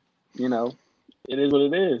 you know, it is what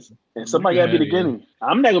it is, and somebody got to be the guinea.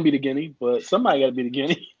 I'm not gonna be the guinea, but somebody got to be the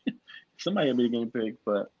guinea. Somebody got to be the guinea pig.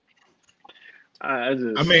 But I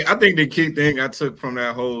think the key thing I took from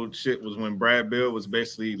that whole shit was when Brad Bill was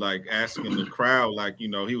basically like asking the crowd, like, you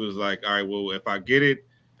know, he was like, all right, well, if I get it,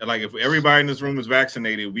 like if everybody in this room is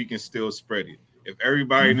vaccinated, we can still spread it. If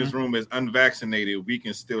everybody in this room is unvaccinated, we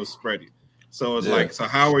can still spread it. So it's like, so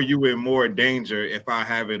how are you in more danger if I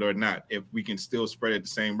have it or not, if we can still spread at the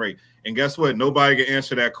same rate? And guess what? Nobody can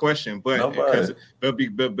answer that question, but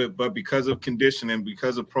because of conditioning,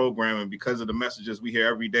 because of programming, because of the messages we hear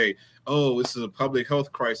every day, oh, this is a public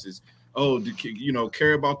health crisis. Oh, you know,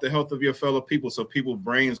 care about the health of your fellow people. So people's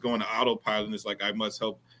brains going to autopilot. And it's like, I must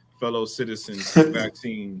help fellow citizens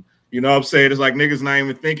vaccine. You know what I'm saying? It's like niggas not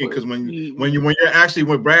even thinking, because when you're actually,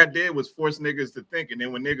 what Brad did was force niggas to think, and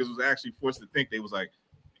then when niggas was actually forced to think, they was like,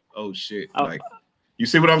 oh shit, like, you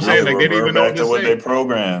see what I'm saying? Like, they didn't even know what to what say. They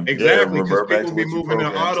programmed. Exactly, because people be moving in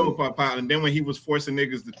autopilot, and then when he was forcing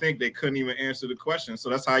niggas to think, they couldn't even answer the question. So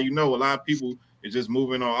that's how you know a lot of people is just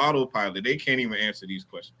moving on autopilot. They can't even answer these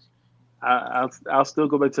questions. I'll still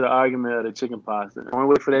go back to the argument of the chicken pox. The only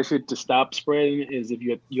way for that shit to stop spreading is if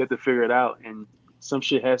you have to figure it out, and some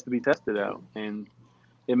shit has to be tested out, and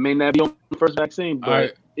it may not be on the first vaccine,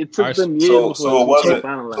 but it took them years before it might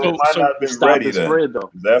not have been ready then. Spread,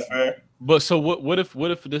 though. Is that fair? But so what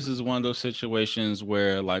if this is one of those situations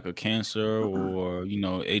where, like, a cancer or, you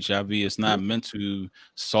know, HIV is not meant to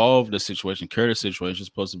solve the situation, cure the situation, it's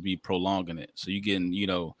supposed to be prolonging it. So you getting, you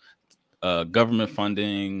know, government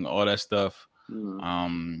funding, all that stuff.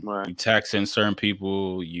 You taxing certain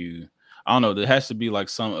people, I don't know. There has to be like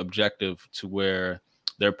some objective to where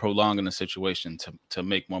they're prolonging the situation to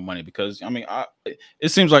make more money. Because I mean, it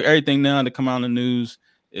seems like everything now that come out in the news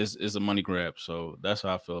is a money grab. So that's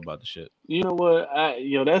how I feel about the shit. You know what?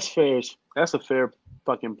 That's fair. That's a fair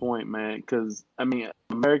fucking point, man. Because I mean,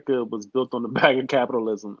 America was built on the back of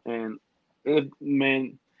capitalism, and they're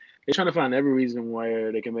trying to find every reason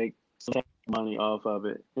where they can make some money off of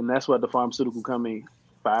it, and that's what the pharmaceutical company.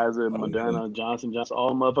 Pfizer, Moderna, Johnson,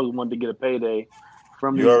 all motherfuckers wanted to get a payday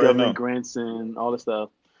from these government grants and all this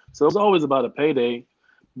stuff. So it's always about a payday,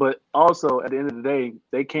 but also at the end of the day,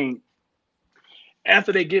 they can't.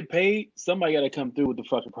 After they get paid, somebody got to come through with the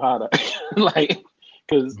fucking product, like,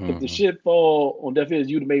 because if the shit fall on deaf ears,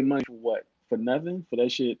 you'd have made money for what? For nothing? For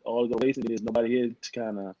that shit all the waste, and there's nobody here to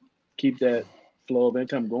kind of keep that flow of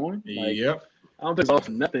income going. Like, I don't think it's all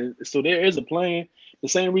for nothing. So there is a plan. The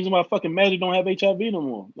same reason why fucking Magic don't have HIV no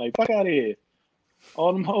more. Like, fuck out of here.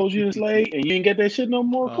 All them hoes you enslaved and you ain't get that shit no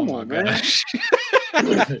more? Come on, man.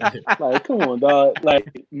 Like, come on, dog.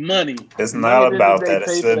 Like, money. It's not about that.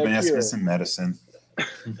 It's advancements in medicine.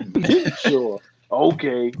 Sure.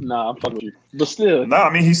 Okay. Nah, I'm fucking with you. But still. No,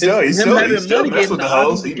 I mean, he still mess with the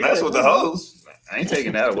hoes. He mess with the hoes. I ain't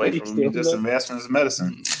taking that away from him. Just advancements in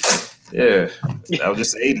medicine. Yeah. That was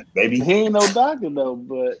just 80, baby. He ain't no doctor, though,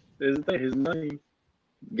 but his money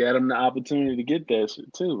got him the opportunity to get that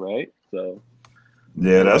shit too, right? So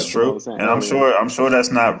yeah, that's true. And I'm sure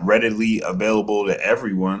that's not readily available to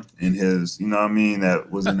everyone in his, you know what I mean,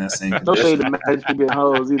 that was in that same condition. Don't say the Magic to get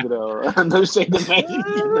hoes either, though. Don't say the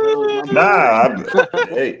Magic. Nah,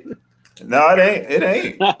 it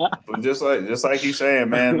ain't. But just like you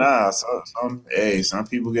saying, man, some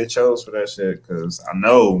people get chose for that shit, because I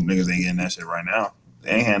know niggas ain't getting that shit right now.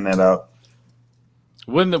 They ain't handing that out.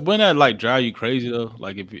 Wouldn't that like drive you crazy though?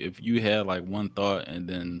 Like if you had like one thought and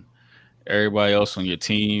then everybody else on your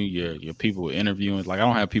team, your people interviewing. Like, I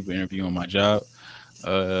don't have people interviewing my job.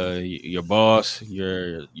 Your boss,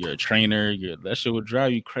 your trainer, that shit would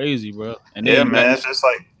drive you crazy, bro. And then, man, it's just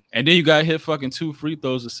like And then you got hit fucking 2 free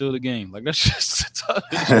throws to seal the game. Like that's just tough.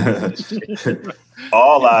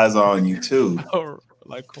 All eyes on you too.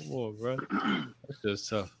 Like, come on, bro. That's just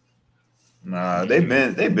tough. Nah, they've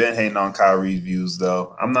been hating on Kyrie's views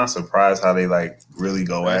though. I'm not surprised how they like really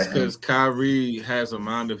go That's at him. because Kyrie has a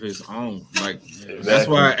mind of his own. Like Exactly. that's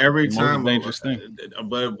why every The most time. dangerous thing.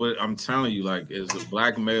 But I'm telling you, like as a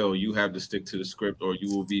black male, you have to stick to the script, or you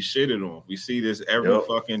will be shitted on. We see this every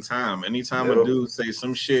fucking time. Anytime a dude say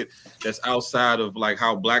some shit that's outside of like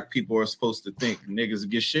how black people are supposed to think, niggas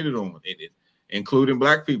get shitted on with it. Including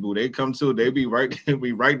black people. They come to, they be right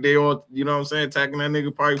there on, you know what I'm saying, attacking that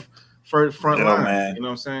nigga probably front line, man. You know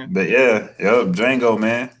what I'm saying? But Django,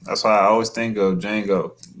 man. That's why I always think of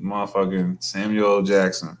Django, motherfucking Samuel L.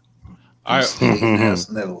 Jackson. All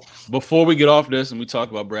right. Before we get off this and we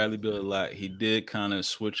talk about Bradley Beal a lot, he did kind of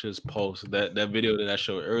switch his post. That video that I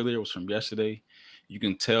showed earlier was from yesterday. You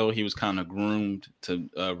can tell he was kind of groomed to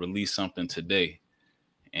release something today,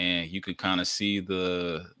 and you could kind of see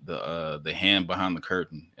the hand behind the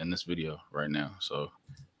curtain in this video right now. So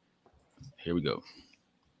here we go.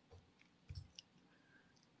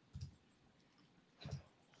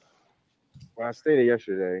 Well, I stated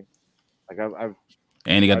yesterday, like I've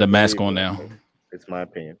and he got the mask on now. It's my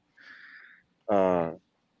opinion. The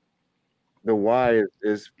why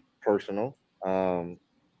is personal,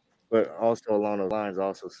 but also along those lines,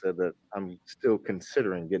 also said that I'm still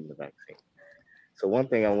considering getting the vaccine. So one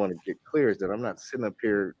thing I want to get clear is that I'm not sitting up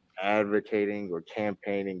here advocating or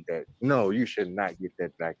campaigning that no, you should not get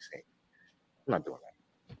that vaccine. I'm not doing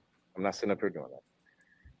that. I'm not sitting up here doing that.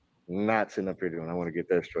 Not sitting up here doing. I want to get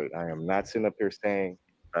that straight. I am not sitting up here saying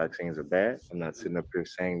vaccines are bad. I'm not sitting up here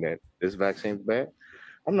saying that this vaccine is bad.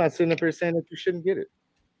 I'm not sitting up here saying that you shouldn't get it.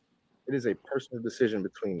 It is a personal decision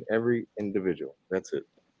between every individual. That's it.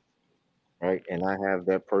 Right? And I have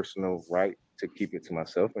that personal right to keep it to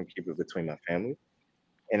myself and keep it between my family.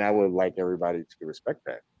 And I would like everybody to respect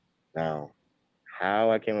that. Now, how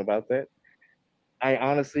I came about that, I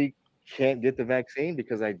honestly can't get the vaccine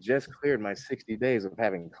because I just cleared my 60 days of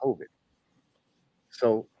having COVID.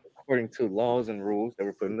 So according to laws and rules that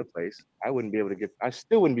were put into place, I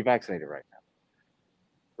still wouldn't be vaccinated right now,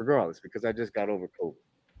 regardless, because I just got over COVID.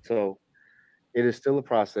 So it is still a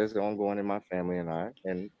process ongoing in my family and I,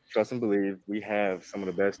 and trust and believe, we have some of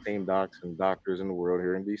the best team docs and doctors in the world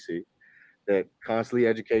here in DC that constantly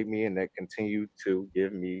educate me and that continue to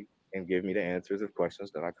give me the answers of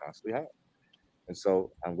questions that I constantly have. And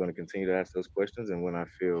so I'm going to continue to ask those questions. And when I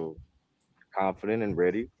feel confident and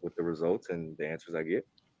ready with the results and the answers I get,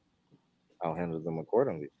 I'll handle them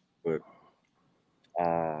accordingly. But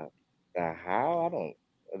how,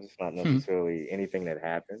 it's not necessarily anything that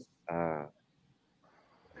happened.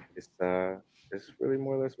 It's really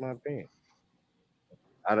more or less my opinion.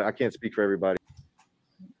 I can't speak for everybody.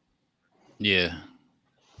 Yeah.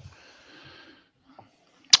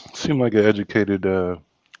 Seem like an educated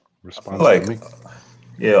response. Like, to me.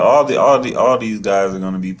 Yeah, all these guys are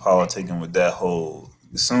gonna be politicking with that whole.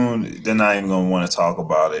 Soon they're not even gonna want to talk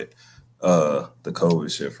about it. The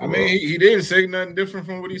COVID shit. I mean, he didn't say nothing different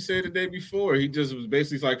from what he said the day before. He just was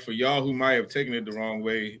basically like, for y'all who might have taken it the wrong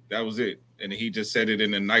way, that was it. And he just said it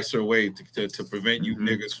in a nicer way to prevent you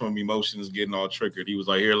niggas from emotions getting all triggered. He was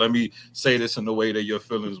like, here, let me say this in a way that your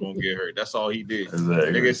feelings won't get hurt. That's all he did.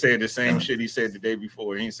 Exactly. Nigga said the same shit he said the day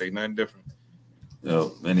before. He didn't say nothing different.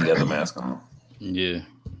 Yo, and he got the mask on. Yeah.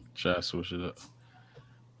 Try to switch it up.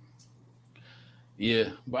 Yeah,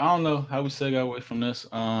 but I don't know how we segue away from this.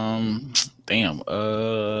 Damn. I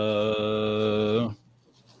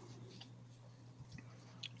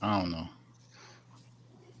don't know.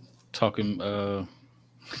 Talking.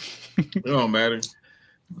 It don't matter.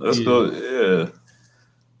 Let's go. Yeah.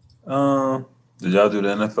 Did y'all do the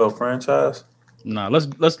NFL franchise? Nah. Let's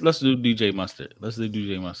do DJ Mustard. Let's do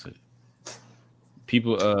DJ Mustard.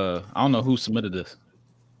 People. I don't know who submitted this.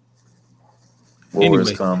 What were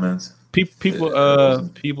his comments? People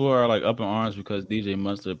are like up in arms because DJ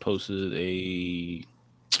Mustard posted a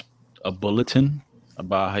bulletin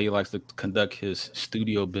about how he likes to conduct his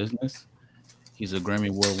studio business. He's a Grammy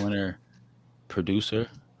Award winner producer.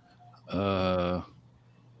 Yeah,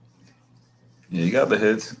 you got the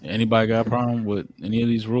hits. Anybody got a problem with any of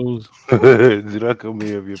these rules? Do not come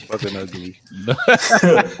here if you're fucking ugly.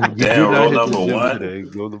 Damn, rule number one. Today,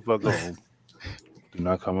 go the fuck home. Do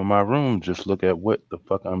not come in my room. Just look at what the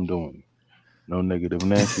fuck I'm doing. No negative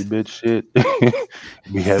Nancy bitch shit.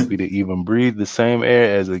 Be happy to even breathe the same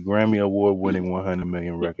air as a Grammy Award winning 100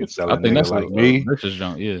 million record selling nigga like me. This is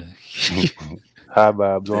junk, yeah. High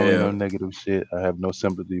vibes, only no Damn. negative shit. I have no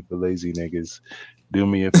sympathy for lazy niggas. Do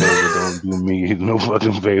me a favor, don't do me no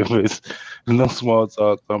fucking favors. No small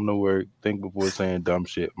talk, come to work, think before saying dumb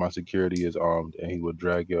shit. My security is armed and he will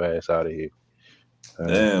drag your ass out of here.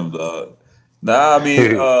 Damn, dog. Nah, I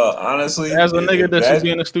mean, honestly, As a nigga if that should that,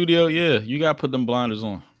 be in the studio, yeah, you gotta put them blinders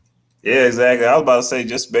on. yeah, exactly. I was about to say,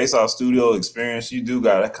 just based off studio experience, you do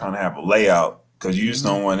gotta kind of have a layout because you just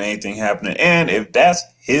don't want anything happening. And if that's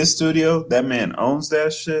his studio, that man owns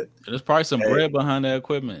that shit. There's probably some Hey. bread behind that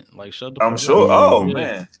equipment. Like, shut the I'm fuck sure. up. Oh Yeah.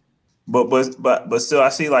 man. But still, I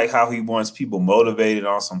see like how he wants people motivated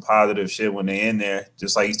on some positive shit when they're in there.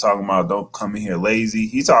 Just like he's talking about, don't come in here lazy.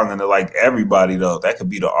 He's talking to like everybody though. That could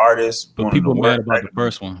be the artist. But wanting people to mad work. about That the could be-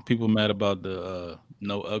 first one. People mad about the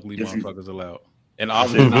no ugly If you- motherfuckers allowed. And Shit,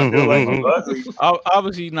 obviously, I feel like he's ugly.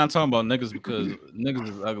 obviously he's not talking about niggas because niggas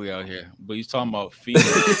is ugly out here. But he's talking about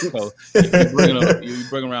females. So if you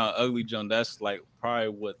bring around ugly junk, that's like probably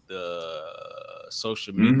what the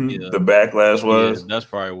social media, The backlash was. yeah, that's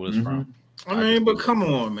probably what it's from. I mean, but come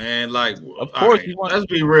on, man. Like, Of course, right, you want let's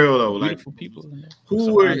be real though. Like, beautiful people in there.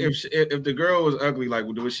 who would if the girl was ugly? Like,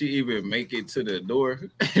 would she even make it to the door?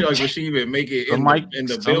 Like, would she even make it in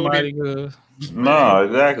the somebody building? No,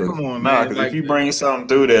 exactly. Come on, nah, man. because Like, if you bring something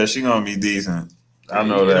through there, she gonna be decent. I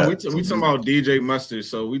know you that. we talking about DJ Mustard,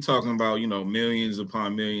 so we talking about millions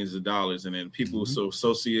upon millions of dollars, and then people so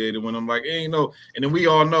associated with them. Like, ain't no, and then we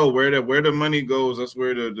all know where the money goes. That's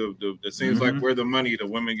where the it seems like where the money, the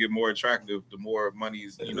women get more attractive, the more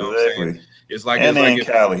money's. You know what I'm saying? It's like and in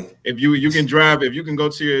Cali. If you can drive, if you can go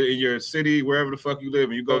to your city, wherever the fuck you live,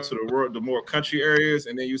 and you go to the more country areas,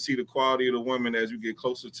 and then you see the quality of the women as you get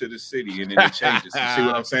closer to the city, and then it changes. You see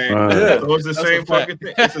what I'm saying? So it's the same fucking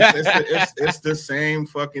thing. It's the same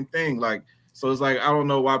fucking thing. Like, so it's like I don't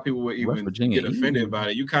know why people would even get offended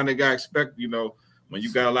about it. You kind of gotta expect, when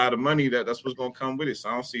you got a lot of money, that's what's gonna come with it. So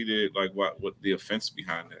I don't see what the offense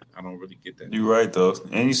behind that. I don't really get that. You're right though,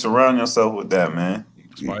 and you surround yourself with that, man.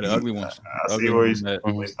 It's probably the ugly ones. I see what he's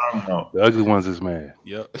talking about. The ugly ones is mad.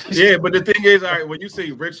 Yep. Yeah, but the thing is, all right, when you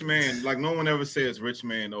say rich man, like no one ever says rich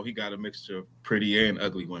man. Oh, he got a mixture of pretty and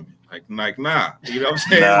ugly women. Like nah. You know what I'm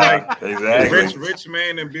saying? Nah, exactly. Rich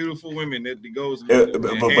man and beautiful women. That goes.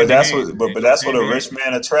 But that's what a rich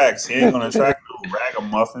man attracts. He ain't gonna attract no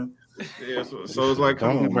ragamuffin. Yeah, so it's like,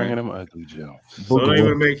 come on, bringing man. them ugly Jones. So don't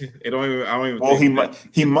even make it. I don't even. Well,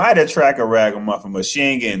 he might attract a ragamuffin, but she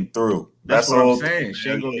ain't getting through. That's what I'm saying. She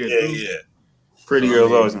ain't gonna get through. Yeah. Pretty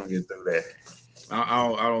girls always gonna get through that. I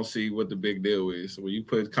don't see what the big deal is. So when you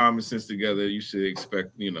put common sense together, you should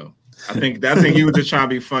expect. I think he was just trying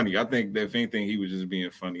to be funny. I think that if anything, he was just being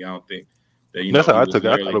funny. I don't think that. That's how I took it.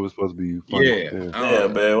 I thought it was supposed to be funny. Yeah,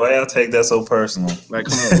 man. Why y'all take that so personal? Like,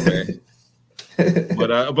 come on, man.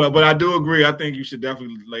 But I do agree. I think you should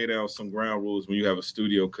definitely lay down some ground rules when you have a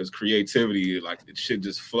studio, because creativity, like, it shit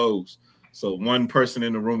just flows. So one person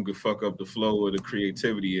in the room could fuck up the flow of the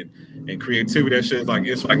creativity, and creativity, that shit is like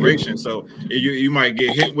inspiration. So you might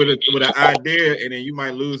get hit with an idea, and then you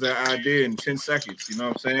might lose that idea in 10 seconds. You know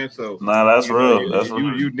what I'm saying? So that's real. That's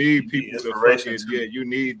real. You need people to fucking, you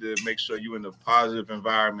need to make sure you in a positive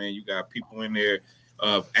environment. You got people in there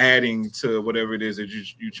adding to whatever it is that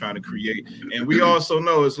you're trying to create. And we also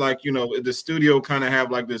know it's like, the studio kind of have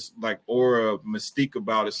like this like aura mystique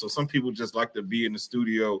about it. So some people just like to be in the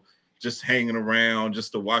studio, just hanging around,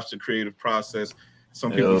 just to watch the creative process.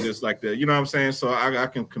 Some people just like that, you know what I'm saying? So I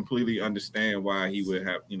can completely understand why he would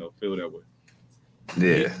have, feel that way.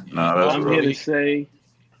 Yeah. I'm here to say,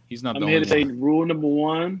 he's not. I'm here to say rule number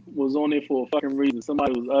one was on there for a fucking reason.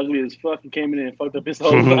 Somebody was ugly as fuck and came in there and fucked up his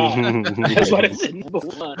whole vibe. That's why that's number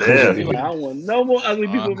one. Yeah. Like, I don't want no more ugly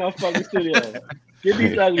people in my fucking studio. Get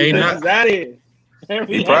these ugly bitches out of here.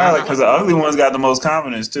 He probably, because the ugly ones got the most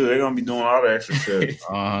confidence too. They're gonna be doing all the extra shit.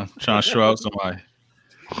 Trying to show out somebody.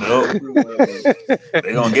 Nope.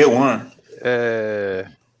 They're gonna get one.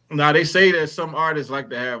 Now they say that some artists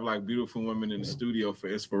like to have like beautiful women in the studio for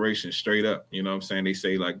inspiration, straight up. You know what I'm saying? They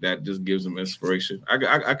say like that just gives them inspiration.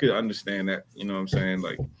 I could understand that. You know what I'm saying?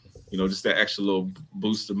 Like, just that extra little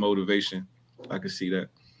boost of motivation. I could see that.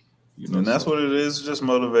 And that's what it is, just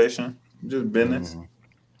motivation, just business.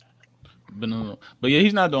 But yeah,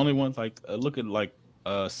 he's not the only one. Like, look at like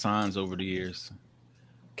signs over the years.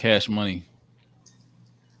 Cash Money.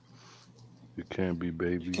 You can't be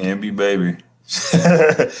baby. Can't be baby.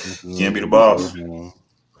 Can't be the boss. Your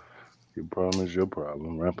problem is your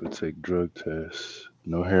problem. Rapid take drug tests.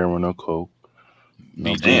 No heroin, no coke.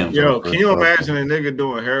 No damn. Yo, can you imagine a nigga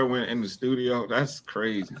doing heroin in the studio? That's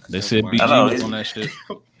crazy. They said BG was on that shit.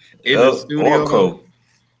 In the studio. Or coke.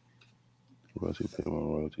 Royalty payment,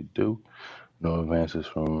 royalty due. No advances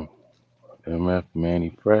from MF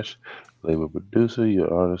Manny Fresh, label producer.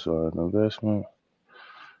 Your artists are an investment.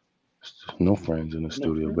 No friends in the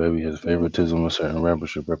studio, baby. His favoritism of certain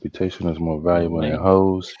rappers' reputation is more valuable than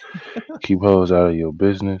hoes. Keep hoes out of your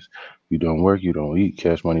business. You don't work, you don't eat.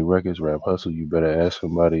 Cash Money Records, rap hustle. You better ask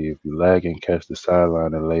somebody if you lag and catch the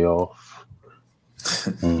sideline and lay off.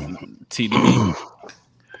 TDB.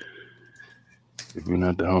 If you're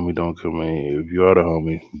not the homie, don't come in. If you are the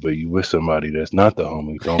homie, but you with somebody that's not the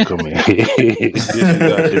homie, don't come in. Hey,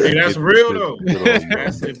 that's real though.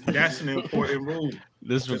 That's an important rule.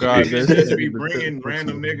 Disregard Niggas this. just be bringing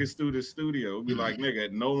random niggas through the studio. Be like,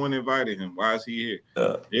 nigga, no one invited him. Why is he here?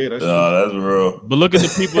 Yeah, that's true. That's real. But look at the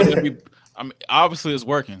people that be. I mean, obviously it's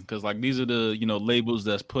working because like these are the labels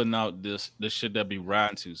that's putting out this shit that be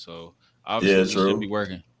riding to. So obviously it should be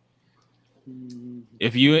working.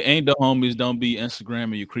 If you ain't the homies, don't be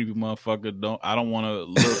Instagram, you creepy motherfucker. I don't want to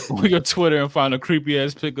look on your Twitter and find a creepy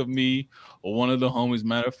ass pic of me or one of the homies.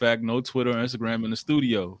 Matter of fact, no Twitter or Instagram in the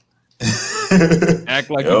studio. Act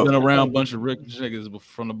like you've been around a bunch of rich niggas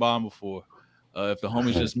from the bottom before. If the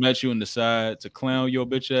homies just met you and decide to clown your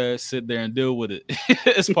bitch ass, sit there and deal with it.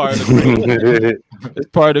 It's part of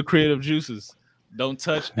the creative juices. Don't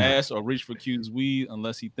touch ass or reach for Q's weed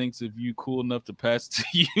unless he thinks if you cool enough to pass it to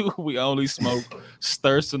you. We only smoke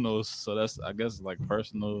Sturcinals, so that's I guess like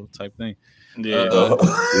personal type thing. Yeah, I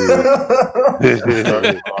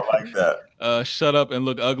like that. Shut up and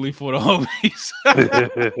look ugly for the homies.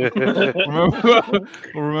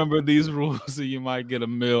 remember these rules, so you might get a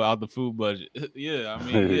meal out the food budget. Yeah, I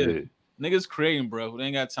mean, niggas creating, bro. They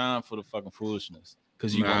ain't got time for the fucking foolishness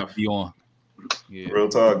because you gonna be on. Yeah. Real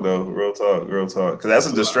talk though, real talk. Because that's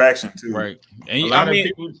a distraction too, right? And a lot of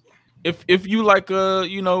people, if you like a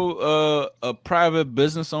private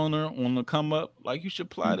business owner want to come up, like you should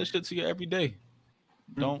apply this shit to you every day.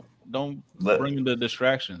 Don't bring in the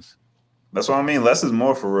distractions. That's what I mean. Less is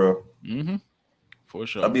more for real. Mm-hmm. For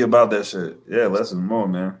sure. I'll be about that shit. Yeah, less is more,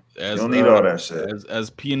 man. You don't need all that shit.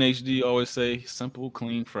 As PNHD always say, simple,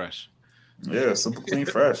 clean, fresh. Yeah, simple, clean,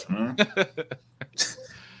 fresh, man.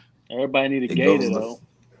 Everybody need a gator, though.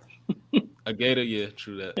 A gator, yeah,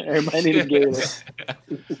 true that. Everybody need a gator.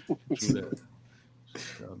 True that.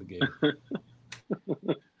 The gator.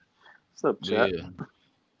 What's up, chat? Yeah.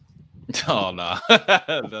 Oh, nah.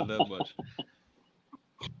 Not that much.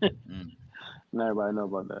 Not everybody know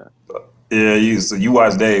about that. Yeah, you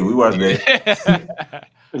watch Dave. We watch Dave. That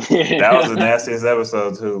was the nastiest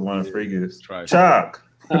episode, too. One of the freakiest. Chuck.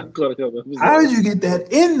 How did you get that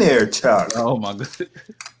in there, Chuck? Oh, my God.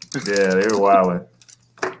 Yeah, they were wilding.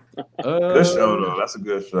 Good show though. That's a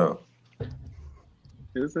good show.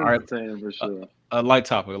 It's entertaining for sure. A light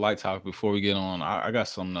topic before we get on. I got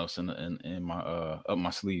something else in my up my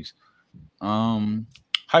sleeves.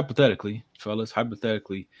 Hypothetically, fellas,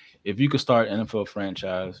 if you could start an NFL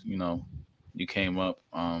franchise, you came up,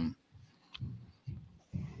 won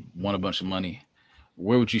a bunch of money,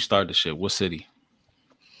 where would you start the shit? What city?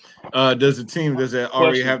 Does it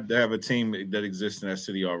already have to have a team that exists in that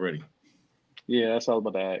city already? Yeah, that's all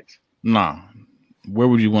about the ask. Nah. Where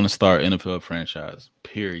would you want to start NFL franchise?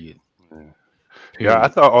 Period. Yeah, I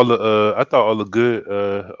thought all the good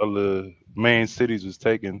all the main cities was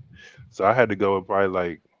taken. So I had to go with probably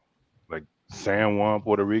like San Juan,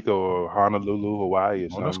 Puerto Rico, or Honolulu, Hawaii, or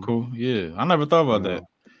something. That's cool. Yeah. I never thought about that.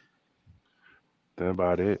 That's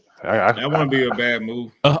about it. That wouldn't be a bad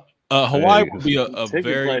move. Hawaii would be a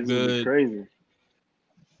very good crazy.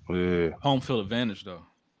 Yeah. Home field advantage though.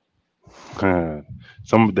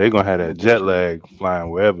 They gonna have that jet lag flying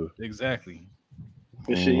wherever. Exactly.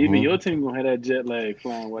 But shit, even your team gonna have that jet lag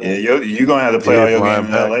flying wherever. Yeah, you're gonna have to play all your games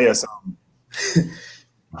in LA or something.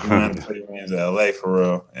 You're gonna have to play your games in LA for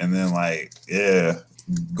real, and then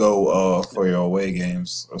go for your away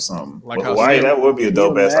games or something. Like Hawaii, that would be a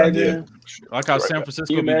dope ass idea. Like how San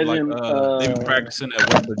Francisco be they be practicing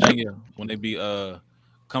at West Virginia when they be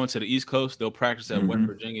coming to the East Coast. They'll practice at West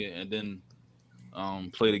Virginia and then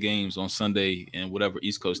play the games on Sunday and whatever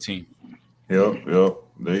East Coast team. Yep.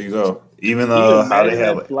 There you go. Even how they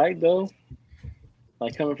have that flight though,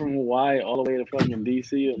 like coming from Hawaii all the way to fucking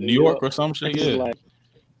DC or New York or some shit. Yeah, like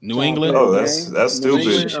New England. Oh, that's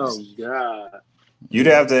stupid. Oh God. You'd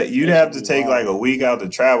have to take like a week out to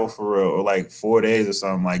travel for real, or like 4 days or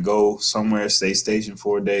something. Like go somewhere, stay stationed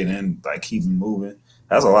for a day, and then like keep moving.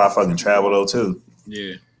 That's a lot of fucking travel though too.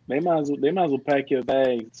 Yeah. They might as well pack your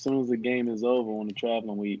bag as soon as the game is over on the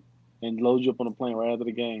traveling week and load you up on a plane right after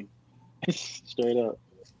the game. Straight up.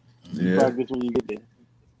 Yeah. Practice when you get there.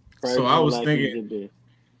 So I was thinking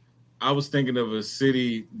I was thinking of a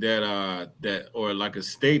city that or like a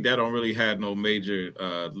state that don't really have no major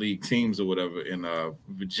league teams or whatever. And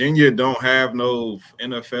Virginia don't have no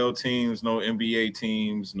NFL teams, no NBA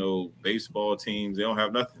teams, no baseball teams. They don't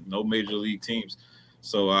have nothing, no major league teams.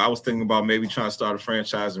 So I was thinking about maybe trying to start a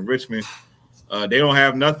franchise in Richmond. They don't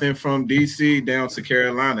have nothing from DC down to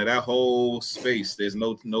Carolina. That whole space, there's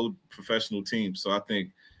no professional team. So I think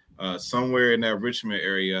somewhere in that Richmond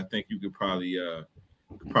area, I think you could probably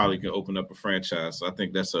can open up a franchise. So I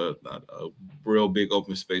think that's a real big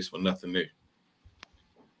open space with nothing there.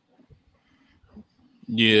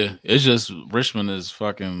 Yeah, it's just Richmond is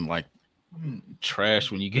fucking like trash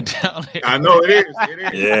when you get down there. I know it is.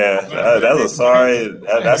 It is. Yeah, that's a sorry.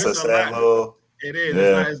 That's a sad little. It is.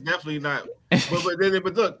 Yeah. It's definitely not. But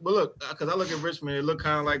look, because I look at Richmond, it look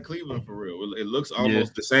kind of like Cleveland for real. It looks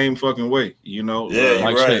almost the same fucking way, you know. Yeah,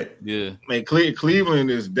 like right. Shit. Yeah, man, Cleveland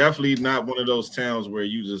is definitely not one of those towns where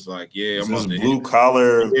you just like, yeah, I'm on the blue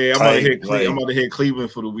collar. Yeah, I'm about to hit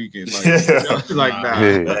Cleveland for the weekend. Like, you know, like nah,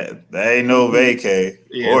 that ain't no vacay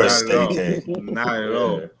or staycay. Not at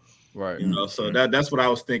all. Right. You know, so that's what I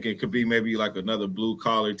was thinking. Could be maybe like another blue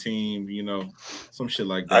collar team, you know, some shit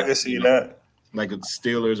like that. I can see that. Like a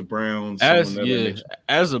Steelers, Browns.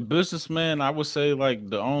 As a businessman, I would say like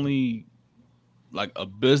the only like a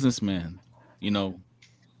businessman, you know,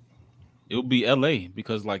 it would be LA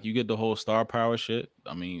because like you get the whole star power shit.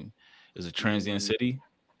 I mean, it's a transient city.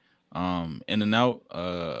 In and out,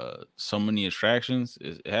 so many attractions.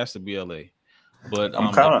 It has to be LA. But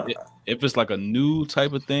if it's like a new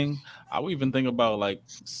type of thing, I would even think about like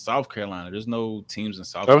South Carolina. There's no teams in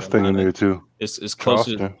South Carolina. I was thinking there too. It's close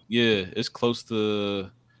to it's close to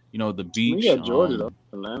the beach. We got Georgia though,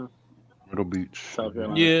 Atlanta, Myrtle Beach. South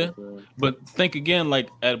Carolina. Yeah, but think again, like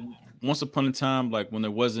at once upon a time, like when there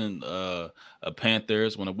wasn't a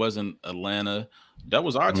Panthers, when it wasn't Atlanta. That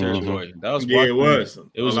was our territory. That was it was.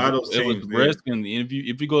 It was a lot of those teams. Redskins.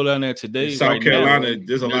 If you go down there today, South Carolina,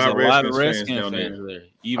 there's a lot of Redskins fans there.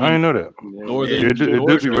 Even I didn't know that. It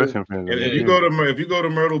does be Redskins fans. If you go to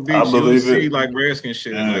Myrtle Beach, you'll see like Redskins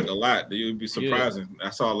shit like a lot. You'd be surprising. Yeah.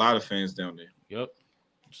 I saw a lot of fans down there. Yep.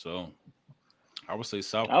 So I would say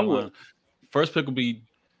South Carolina. First pick would be,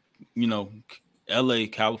 LA,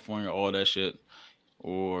 California, all that shit,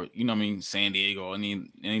 or San Diego,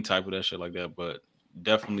 any type of that shit like that, but.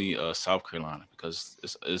 Definitely South Carolina because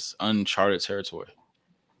it's uncharted territory,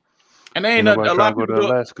 and they ain't a lot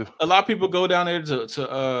of people go down there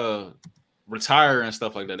to retire and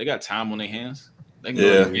stuff like that. They got time on their hands. They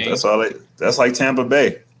can that's like Tampa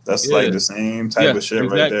Bay. That's like the same type of shit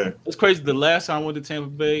right there. It's crazy. The last time I went to Tampa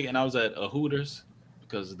Bay and I was at a Hooters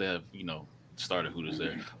because they have started Hooters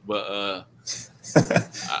there, but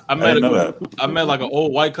I met like an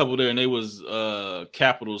old white couple there and they was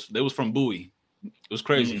Capitals. They was from Bowie. It was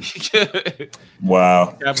crazy.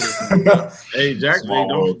 Wow. Hey,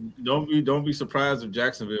 Jacksonville, don't be surprised if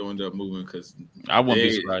Jacksonville end up moving because I wouldn't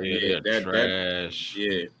be surprised. Trash.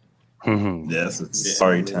 Yes, it's a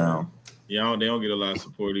sorry town. Yeah, they don't get a lot of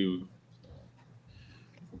support either.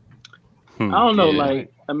 I don't know.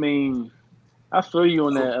 Like, I feel you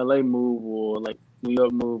on that LA move or like New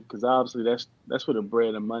York move because obviously that's where the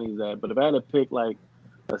bread and money's at. But if I had to pick like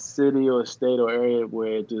a city or a state or area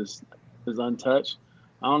where it just is untouched.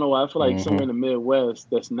 I don't know why. I feel like somewhere in the Midwest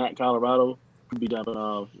that's not Colorado could be jumping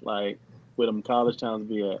off like where them college towns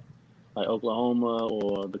be at, like Oklahoma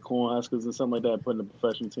or the Cornhuskers and something like that, putting a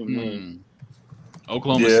professional team in.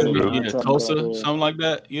 Oklahoma City, Tulsa, something like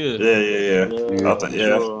that. Yeah.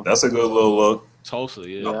 That's a good little look. Tulsa,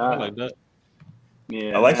 I like that.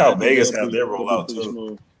 Yeah, I like how Vegas have their rollout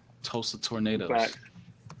too. Tulsa Tornadoes.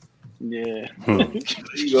 Yeah.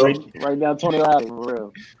 right down Tornado Alley, for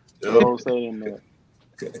real.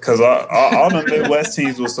 Because all the Midwest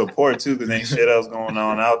teams will support too, because ain't shit else going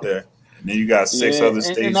on out there. And then you got six other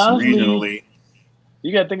states honestly, regionally.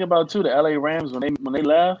 You got to think about too the LA Rams when they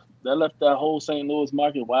left that whole St. Louis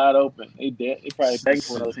market wide open. They probably begging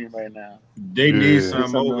for another team right now. They need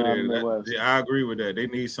something over there. I agree with that. They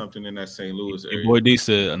need something in that St. Louis area. Your boy D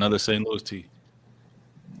said another St. Louis team.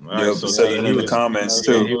 Right, so said it in the comments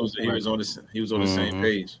too. He was on the same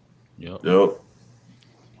page. Yep.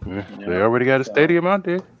 Yeah, they already got a stadium out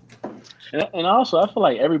there. And also, I feel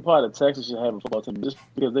like every part of Texas should have a football team just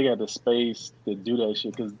because they got the space to do that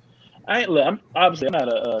shit. Because I'm not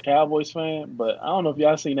a Cowboys fan, but I don't know if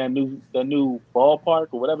y'all seen that new ballpark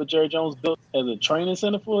or whatever Jerry Jones built as a training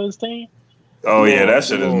center for his team. Oh yeah, that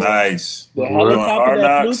shit is nice. The helicopter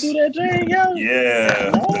that flew through that thing, yo. Yeah,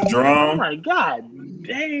 the drone. Oh my god,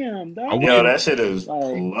 Damn, dog. Yo, that shit is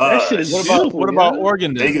that shit is beautiful. What about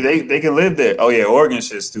Oregon? They can live there. Oh yeah, Oregon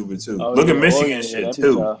shit's stupid too. Look at Michigan Oregon, shit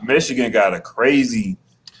too. Michigan got a crazy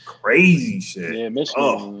shit. Yeah,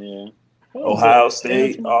 Michigan. Ohio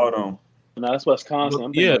State, all them. No, that's Wisconsin.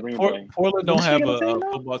 I'm thinking Green Bay. Portland don't have a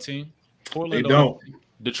football team. Portland they don't.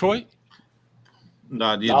 Detroit?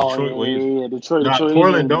 Nah, Detroit. Detroit.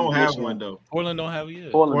 Portland don't have one though. Portland don't have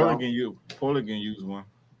it. Portland can use one.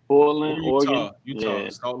 Portland, Utah,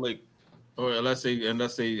 Oregon, Salt Lake. Or let's say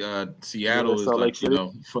Seattle is like,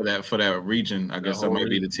 for that region. I guess that might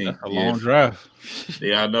be the team. That's a long drive.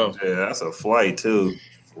 Yeah, I know. Yeah, that's a flight too,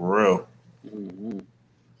 for real. Mm-hmm.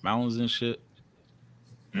 Mountains and shit.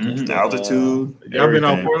 Altitude. Y'all been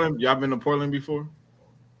on Portland? Y'all been to Portland before?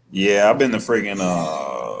 Yeah, I've been to friggin'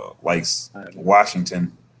 like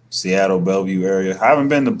Washington, Seattle, Bellevue area. I haven't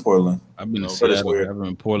been to Portland. I've been to Seattle. I've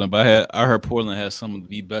been to Portland, but I heard Portland has some of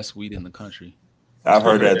the best weed in the country. I've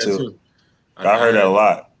heard that too. I heard that a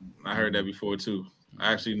lot. I heard that before too.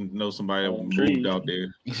 I actually know somebody that moved out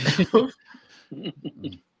there.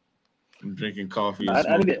 I'm drinking coffee.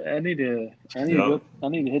 I need to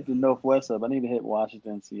hit the Northwest up. I need to hit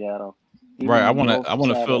Washington, Seattle. Right. I want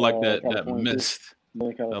to feel like that mist.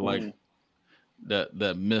 That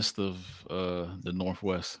mist of the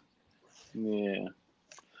Northwest. Yeah.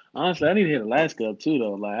 Honestly, I need to hit Alaska up too,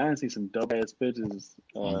 though. Like I didn't see some dope ass pictures.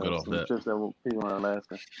 I'm good off that. Trips that were people in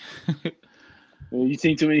Alaska. You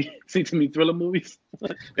seen too many thriller movies?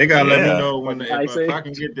 They gotta let me know when if I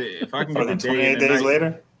can get the day 28 days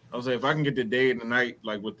later. I was like, if I can get the day and the night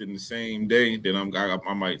like within the same day, then I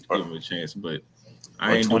might give them a chance. But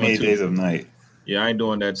I ain't 28 days of night. Yeah, I ain't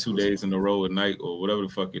doing that 2 days in a row at night or whatever the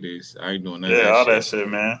fuck it is. I ain't doing that. Yeah, all that shit,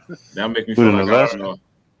 man. That make me feel like I don't know.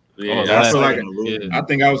 Yeah, I feel like I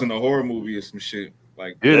think I was in a horror movie or some shit.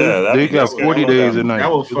 Like they got 40 days a night.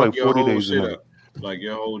 That will fuck your whole shit up. Like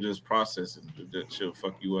your whole just processing that shit'll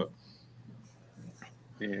fuck you up.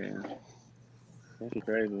 Yeah. That's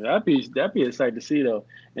crazy. That'd be a sight to see though.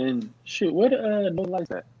 And shit, what Northern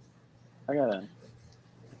Lights at? I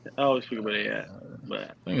always figure where they at.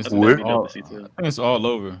 But I think it's all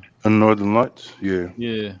over. In Northern Lights, yeah.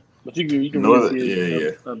 Yeah. But you can really see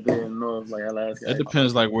it up there in North, like Alaska. It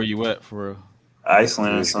depends like where you at for real.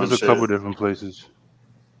 Iceland and some shit. There's a couple different places.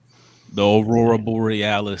 The Aurora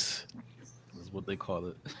Borealis is what they call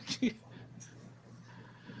it.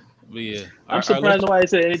 But yeah. I'm surprised nobody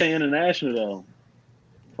said anything international though.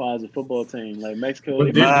 As far as a football team. Like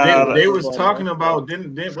Mexico. They was talking about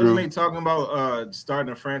wasn't they talking about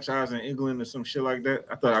starting a franchise in England or some shit like that?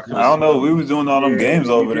 I don't know. We was doing all them games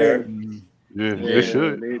over there. Yeah, they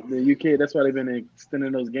should. The UK, that's why they've been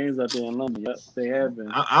extending those games out there in London. Yep, they have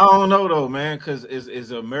been. I don't know though, man, because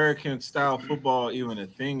is American style football even a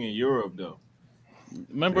thing in Europe though?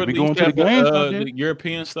 Remember going to the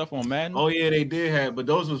European stuff on Madden? Oh yeah, they did have, but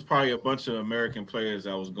those was probably a bunch of American players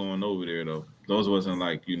that was going over there though. Those wasn't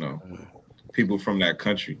like people from that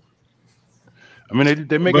country. I mean,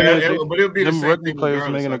 they making but it'll be the same rugby thing players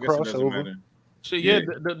making a crossover. So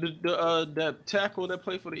that tackle that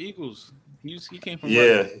played for the Eagles, he came from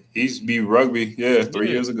rugby. He used to be rugby. 3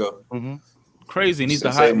 years ago. Mm-hmm. Crazy, and he's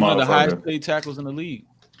one of the highest paid tackles in the league.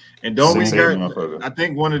 And don't we got? I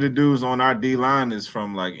think one of the dudes on our D line is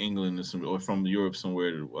from like England or from Europe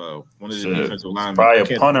somewhere. One of the defensive linemen.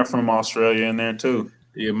 Probably a punter from Australia in there too.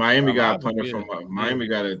 Yeah, Miami got a punter from Miami.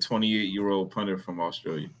 Got a 28-year-old punter from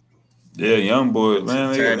Australia. Yeah, young boy,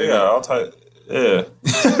 man. They got all type. Yeah.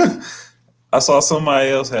 I saw somebody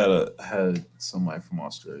else had somebody from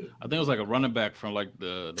Australia. I think it was like a running back from like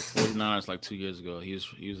the 49ers like 2 years ago. He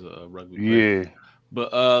was a rugby player. Yeah.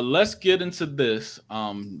 But let's get into this.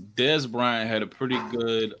 Des Bryant had a pretty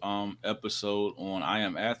good episode on I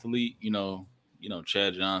Am Athlete. You know,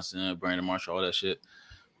 Chad Johnson, Brandon Marshall, all that shit.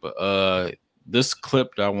 But this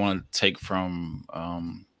clip that I want to take from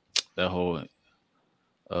that whole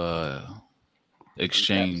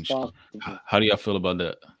exchange. How do y'all feel about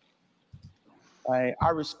that? I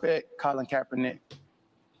respect Colin Kaepernick,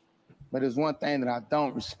 but there's one thing that I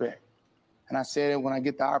don't respect. And I said it when I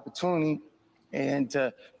get the opportunity and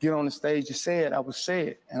to get on the stage to say it, I would say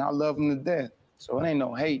it. And I love him to death. So it ain't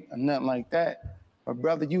no hate or nothing like that. But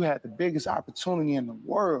brother, you had the biggest opportunity in the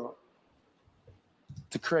world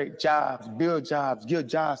to create jobs, build jobs, give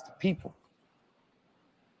jobs to people.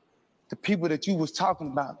 The people that you was talking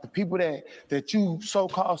about, the people that you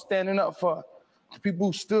so-called standing up for, the people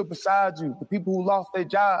who stood beside you, the people who lost their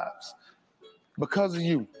jobs because of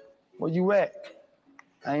you. Where you at?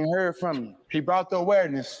 I ain't heard from you. He brought the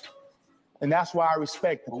awareness, and that's why I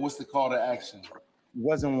respect him. But what's the call to action? It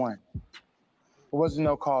wasn't one. There wasn't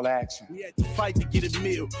no call to action. We had to fight to get a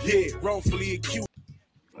meal. Yeah, wrongfully accused.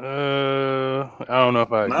 I don't know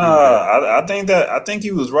if I agree with that. Nah, I think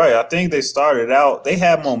he was right. I think they started out. They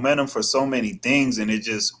had momentum for so many things, and it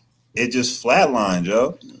just flatlined,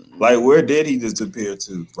 yo. Like, where did he disappear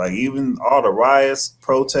to? Like, even all the riots,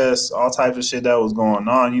 protests, all types of shit that was going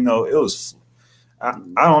on. You know, it was. I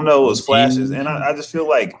don't know. It was flashes, and I just feel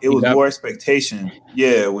like it was more expectation.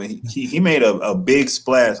 Yeah, when he made a big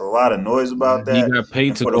splash, a lot of noise about He that. got paid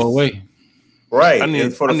And to for go away. Right, I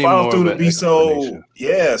and for the need follow more through of to an be so explanation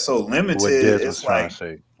so of what limited, Dez was it's trying like to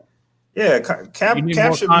say. Cap You need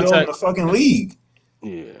more should be over the context. fucking league.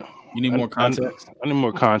 Yeah, You need more context. I need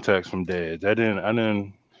more context from Dez. I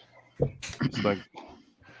didn't. It's like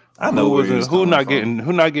I know where he was coming from.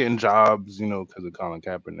 who not getting jobs, you know, because of Colin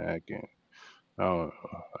Kaepernick. And I don't know.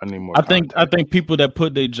 I need more. I context. think people that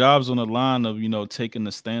put their jobs on the line of taking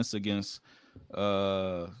the stance against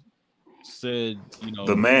said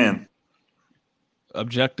The man.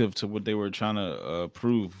 objective to what they were trying to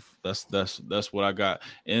prove. That's what I got.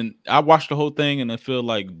 And I watched the whole thing, and I feel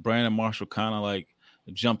like Brandon Marshall kind of like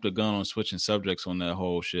jumped the gun on switching subjects on that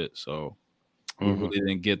whole shit. So we really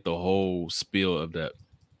didn't get the whole spiel of that.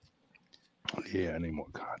 Yeah, I need more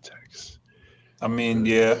context. I mean,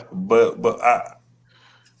 yeah, but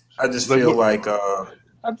I just Like, feel like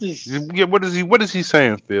what is he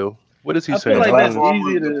saying, Phil? What is he saying? Feel like that's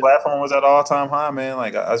easy the platform was at all time high, man.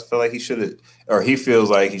 Like I just feel like he should have, or he feels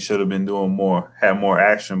like he should have been doing more, had more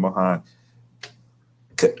action behind.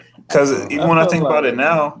 Because even when I think about it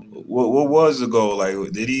now, what was the goal? Like,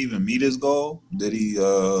 did he even meet his goal? Did he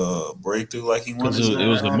break through like he wanted to? It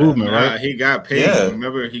was a movement, right? He got paid. Yeah.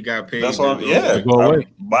 Remember, he got paid. That's why. To go away.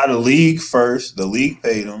 By the league first. The league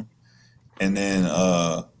paid him, and then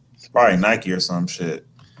probably Nike or some shit.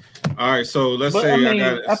 All right, so let's say I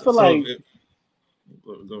got it. I feel like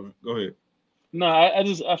go ahead. No,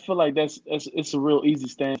 I feel like it's a real easy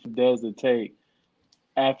stance for Dez to take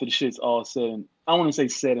after the shit's all said and I want to say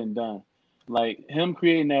said and done. Like him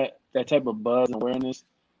creating that type of buzz and awareness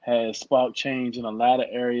has sparked change in a lot of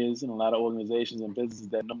areas and a lot of organizations and businesses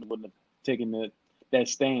that normally wouldn't have taken that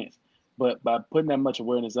stance. But by putting that much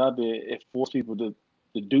awareness out there, it forced people to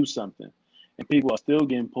do something. And people are still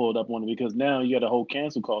getting pulled up on it because now you got a whole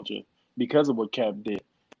cancel culture because of what Cap did.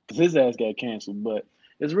 Because his ass got canceled. But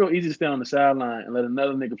it's real easy to stay on the sideline and let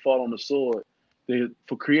another nigga fall on the sword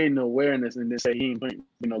for creating the awareness and then say he ain't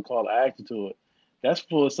call to action to it. That's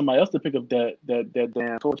for somebody else to pick up that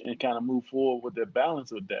damn torch and kind of move forward with the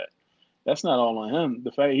balance with that. That's not all on him.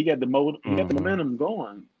 The fact he got the momentum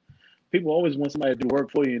going. People always want somebody to do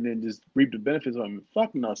work for you and then just reap the benefits of it.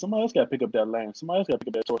 Fuck no. Somebody else got to pick up that lamp. Somebody else got to pick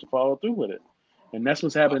up that torch and follow through with it. And that's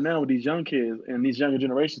what's happening now with these young kids and these younger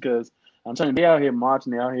generations because I'm telling you, they out here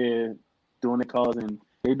marching, they out here doing their cause, and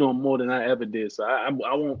they're doing more than I ever did. So I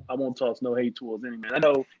won't toss no hate towards any man. I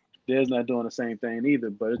know Dez not doing the same thing either,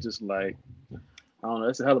 but it's just like, I don't know.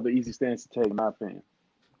 It's a hell of an easy stance to take, in my opinion.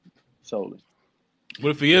 Solely. What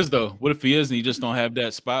if he is, though? What if he is and he just don't have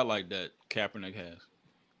that spotlight that Kaepernick has?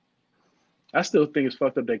 I still think it's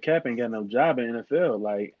fucked up that Cap ain't got no job in the NFL.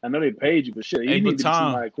 Like, I know they paid you, but shit, you need to be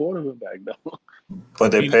somebody quarterback, though.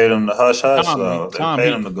 But they paid him to hush, though. They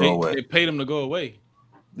paid him to go away. They paid him to go away.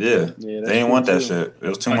 Yeah they didn't want that shit. It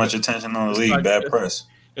was too much attention on the league. Bad press.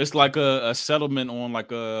 It's like a settlement on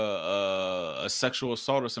like a sexual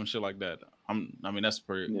assault or some shit like that. I mean that's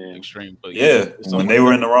pretty extreme, but when they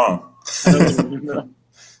were in the wrong.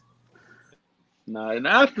 Nah, and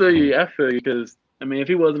I feel you because I mean if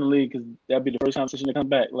he wasn't in the league, because that'd be the first conversation to come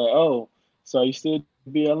back. Like, oh, so are you still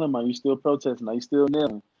BLM? Are you still protesting? Are you still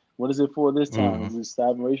kneeling? What is it for this time? Is it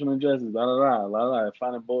stopping racial injustice? Blah blah blah.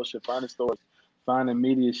 Finding bullshit, finding stories, finding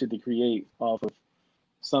media shit to create off of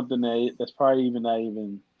something that's probably not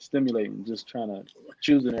even stimulating. Just trying to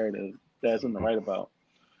choose a narrative that's something to write about.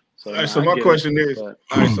 So, all right, so my question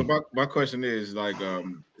is like,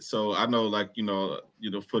 so I know like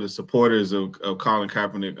for the supporters of Colin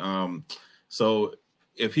Kaepernick, so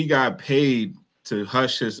if he got paid to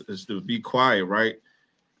hush to be quiet, right?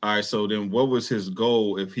 All right, so then what was his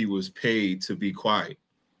goal if he was paid to be quiet?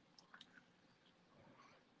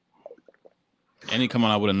 And he coming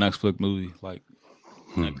out with a Netflix movie like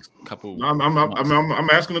next couple. No, I'm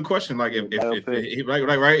asking a question like if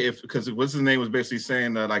because what's his name was basically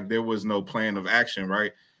saying that like there was no plan of action,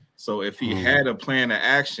 right? So if he had a plan of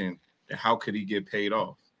action, then how could he get paid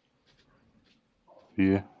off?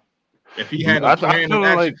 Yeah. If he had a plan of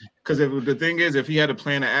action, because the thing is, if he had a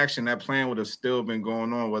plan of action, that plan would have still been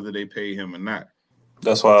going on whether they pay him or not.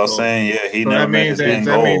 That's why I was saying, he never met his end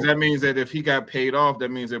goal. That means that if he got paid off,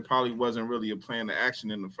 that means there probably wasn't really a plan of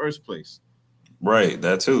action in the first place. Right,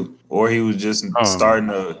 that too. Or he was just starting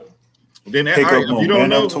to pick up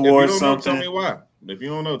momentum towards something. Tell me why. If you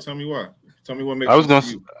don't know, tell me why. Tell me what makes I was sense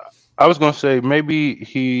gonna to you. I was gonna say maybe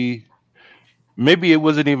it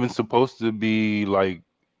wasn't even supposed to be like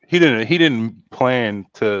he didn't plan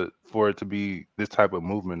for it to be this type of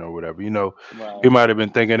movement or whatever. He Right. might have been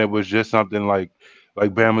thinking it was just something like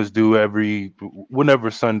Bama's do every whenever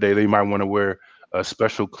Sunday. They might want to wear a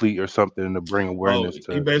special cleat or something to bring Oh, awareness he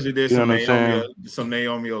to, basically did you know what I'm saying? Some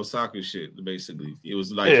Naomi Osaka shit. Basically, it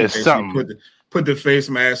was like Yeah, he basically something. put the face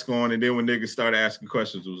mask on, and then when niggas started asking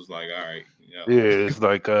questions, it was like, all right, Yeah, it's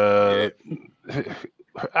like yeah.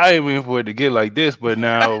 I ain't mean for it to get like this, but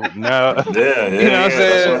now Yeah, you know what I'm yeah.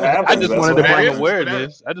 That's what saying? I happens. just That's wanted what to bring happens.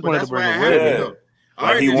 awareness. I just But wanted to that's bring why it happened Yeah. awareness. though. All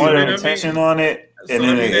Like right, he then, so wanted then I mean, attention on it, and so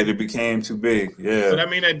then I mean that. it became too big. So Yeah. that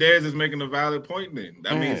means that Dez is making a valid point. Then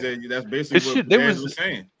that means Yeah. that that's basically It's what shit. There Dez was was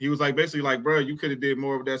saying. He was like basically like, bro, you could have did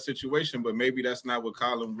more of that situation, but maybe that's not what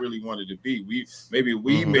Colin really wanted to be. We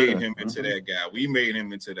made him into that guy. We made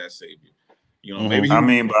him into that savior. Maybe I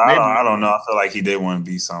mean, but maybe I don't know. I feel like he did want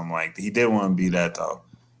to be something like he did want to be that though,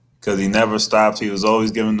 because he never stopped. He was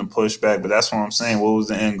always giving the pushback. But that's what I'm saying. What was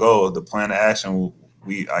the end goal? The plan of action.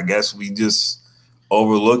 I guess we just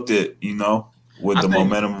overlooked it. With I the think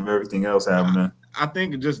momentum of everything else happening. I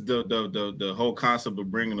think just the whole concept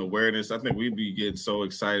of bringing awareness. I think we'd be getting so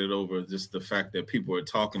excited over just the fact that people are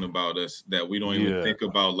talking about us that we don't even Yeah. think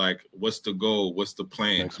about like what's the goal, what's the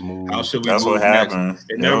plan, Next how move. should we That's what move next. happened.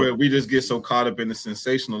 It Yep. never. We just get so caught up in the The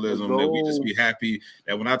sensationalism that we just goal. be happy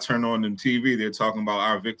that when I turn on the TV, they're talking about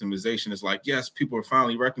our victimization. It's like yes, people are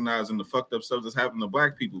finally recognizing the fucked up stuff that's happening to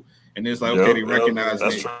black people, and it's like okay, they recognizing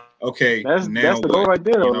That's it. true. Okay, That's now the goal what? right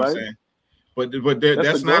there, You though. know what I'm Like saying? But that's the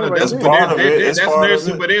that's not goal a right that's It's there. but part of it. It's that's part there's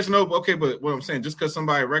of it. but there's no okay. But what I'm saying, just because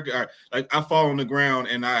somebody like I fall on the ground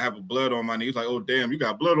and I have blood on my knees, like oh damn, you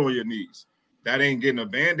got blood on your knees. That ain't getting a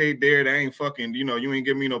band-aid there. That ain't fucking, you ain't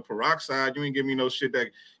giving me no peroxide. You ain't giving me no shit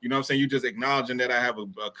that, you know what I'm saying? You just acknowledging that I have a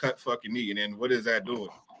cut fucking knee. And then what is that doing?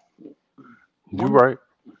 You're right.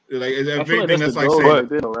 Like is I that feel like thing that's the that's like goal saying, right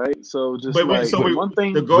But there, right? So just but like so but one the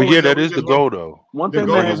thing, but goal yeah, is that that we is the just want goal though. the one thing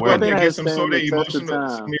goal Bring that is one what thing to that awareness. get has some sort stand of the test of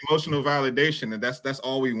time. emotional validation, and that's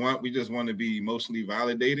all we want. We just want to be emotionally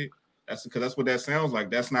validated. That's because that's what that sounds like.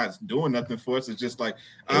 That's not doing nothing for us. It's just like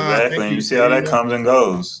Exactly. thank And you, you see how that you know, comes and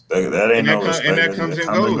goes. That ain't no and respect. that comes It and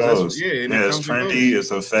comes and goes. That's goes. and that Yeah, it's comes and trendy.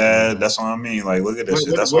 goes. It's a fad. That's what I mean. Like, look at this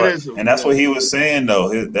shit. That's What what, is and that's what Yeah, he was saying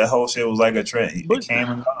though. That whole shit was like a trend. It but came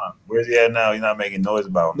and gone. Where's he at now? He's not making noise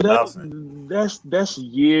about but nothing. that's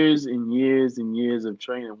years and years and years of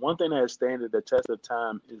training. One thing that has standed the test of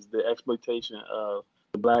time is the exploitation of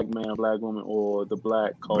the black man, black woman, or the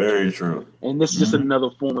black culture. Very true. And this is just another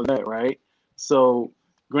form of that, right? So,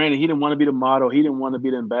 granted, he didn't want to be the model, he didn't want to be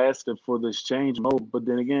the ambassador for this change mode, but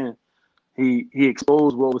then again, he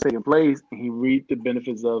exposed what was taking place, and he reaped the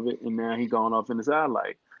benefits of it, and now he gone off in the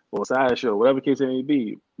sidelight or sideshow, whatever case it may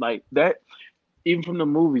be. Like that, even from the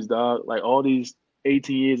movies, dog. Like all these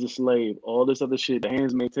 18 years a slave, all this other shit, the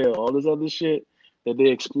hands may tell, all this other shit that they're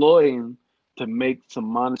exploiting to make some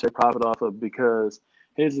monetary profit off of. Because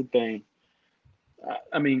here's the thing,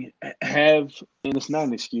 I mean, and it's not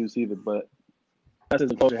an excuse either, but us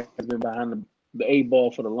as a culture has been behind the eight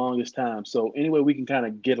ball for the longest time. So anyway, we can kind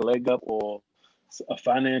of get a leg up or a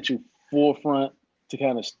financial forefront to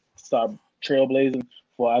kind of start trailblazing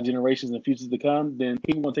for our generations and futures to come, then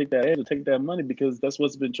people want to take that edge and take that money because that's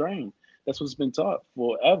what's been trained. That's what's been taught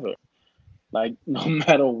forever. Like no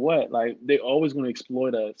matter what, like they're always going to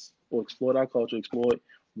exploit us or exploit our culture, exploit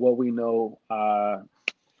what we know,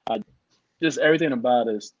 just everything about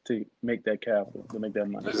us to make that capital, to make that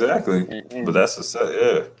money. Exactly. But And that's a set.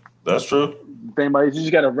 Yeah, that's true. the thing about it is you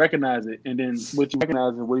just got to recognize it, and then what you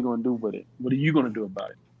recognize it, what are you going to do with it? What are you going to do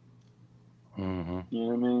about it? Mm-hmm. You know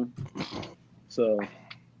what I mean? So,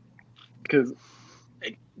 because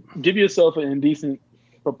give yourself an indecent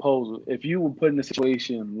proposal. If you were put in a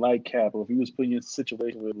situation like capital, if you was put in a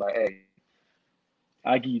situation where like, hey,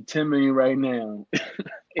 I give you 10 million right now.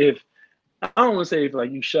 If I don't want to say if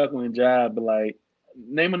like you shuckling job, but like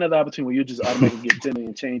name another opportunity where you just automatically get 10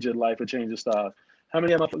 million, change your life or change your style. How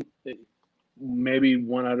many of my maybe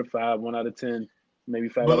 1 out of 5, 1 out of 10, maybe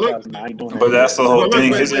 5 But out of look, 5. I ain't doing that But shit. that's the whole but look,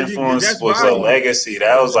 thing. His influence that's was a viable. legacy.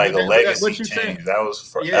 That was like a legacy What you saying? change. That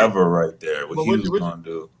was Yeah. forever right there. What But he was gonna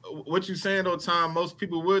do. what you saying though, Tom? Most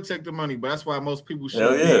people would take the money, but that's why most people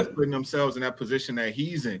Hell shouldn't yeah. be putting themselves in that position that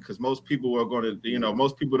he's in. Because most people are going to,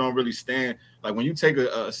 most people don't really stand. Like when you take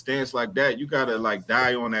a stance like that, you gotta like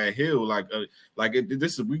die on that hill.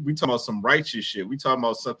 This is we talking about some righteous shit. We talking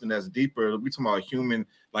about something that's deeper. We talking about human.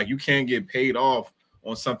 Like you can't get paid off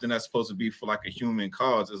on something that's supposed to be for like a human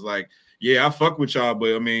cause. It's like, yeah, I fuck with y'all,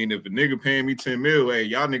 but I mean, if a nigga paying me 10 mil, hey,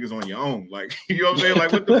 y'all niggas on your own. Like, you know what I'm saying?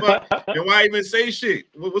 Like, what the fuck? Then why even say shit?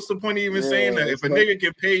 What's the point of even saying that? If a nigga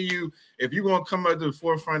can pay you, if you gonna come up to the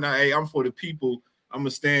forefront, hey, I'm for the people. I'm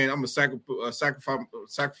gonna stand. I'm gonna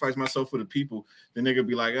sacrifice myself for the people. The nigga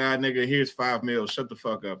be like, nigga, here's 5 mil. Shut the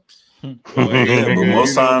fuck up. Well, hey, nigga, but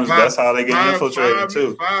most times that's how they get infiltrated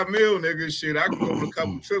too. 5 mil, nigga. Shit, I can go on a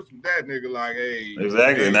couple trips with that nigga. Like, hey,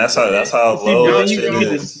 exactly, hey, and that's how low that shit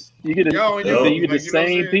is. You get the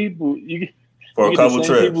same people. You for a couple the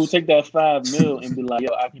same trips. People who take that 5 mil and be like,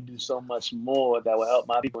 yo, I can do so much more that will help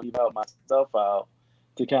my people and help myself out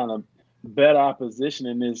to kind of better our position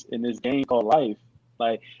in this game called life.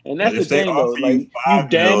 Like, and that's the thing though. Like, you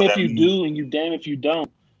damn if you do, and you damn if you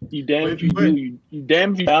don't. You damn if you do. You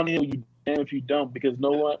damn if you downhill. You damn if you don't. Because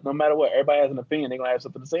no matter what, everybody has an opinion. They're gonna have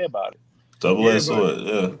something to say about it. Double-edged sword,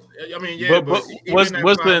 yeah. I mean, yeah, but was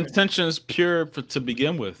the intentions pure to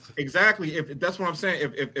begin with? Exactly. If that's what I'm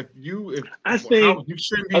saying. If you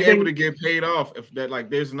shouldn't be able to get paid off. If that, like,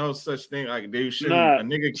 there's no such thing. Like, they shouldn't. A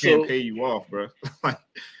nigga can't pay you off, bro. like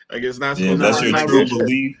it's not. Yeah, that's your true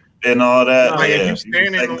belief and all that. Like, if you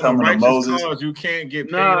standing on the righteous cause, you can't get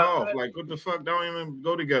paid off. Like, what the fuck? Don't even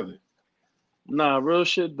go together. Nah, real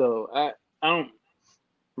shit though. I don't.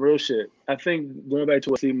 Real shit. I think going back to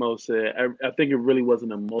what Simo said, I think it really was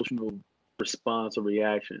an emotional response or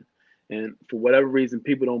reaction. And for whatever reason,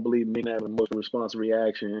 people don't believe men have an emotional response or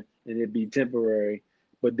reaction and it'd be temporary,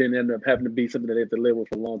 but then end up having to be something that they have to live with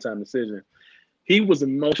for a long time decision. He was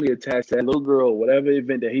emotionally attached to that little girl, whatever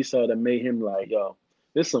event that he saw that made him like, yo,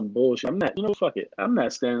 this is some bullshit. I'm not, fuck it. I'm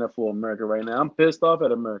not standing up for America right now. I'm pissed off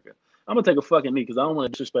at America. I'm going to take a fucking knee because I don't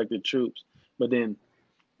want to disrespect the troops. But then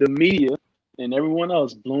the media and everyone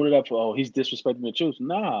else blowing it up for, he's disrespecting the troops.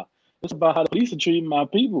 Nah, it's about how the police are treating my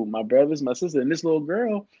people, my brothers, my sister, and this little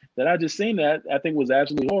girl that I just seen that I think was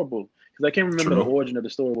absolutely horrible. Because I can't remember the origin of the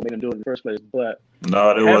story, what made him do it in the first place. But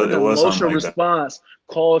no, it was emotional like response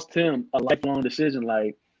caused him a lifelong decision.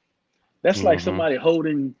 Like, that's like somebody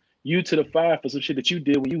holding you to the fire for some shit that you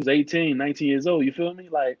did when you was 18, 19 years old. You feel me?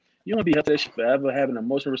 Like, you don't be held to that shit forever, having an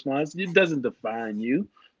emotional response. It doesn't define you.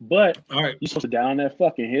 But you're supposed to down that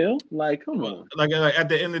fucking hill? Like, come on. Like at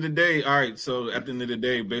the end of the day, all right. So at the end of the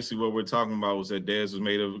day, basically what we're talking about was that Dez was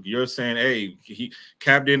made of. You're saying, hey,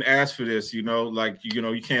 Cap didn't ask for this. Like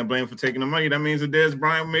you can't blame him for taking the money. That means that Dez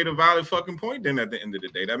Bryant made a valid fucking point. Then at the end of the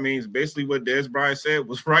day, that means basically what Dez Bryant said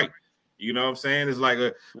was right. You know what I'm saying? It's like,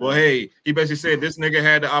 hey, he basically said this nigga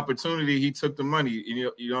had the opportunity. He took the money. You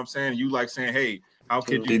know what I'm saying? You like saying, hey, how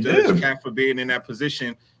could you judge Cap for being in that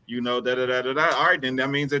position? All right, then that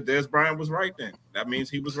means that Dez Bryant was right. Then that means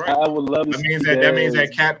he was right. I would love to that means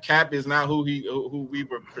that Cap is not who we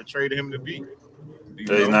were portrayed him to be.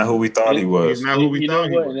 He's not who we thought he was. He's not who we thought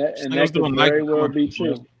he was. And that could very well be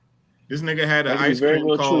true. This nigga had an ice cream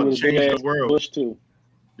called Change the World.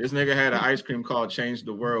 This nigga had an ice cream called Change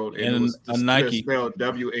the World, and it was a Nike spelled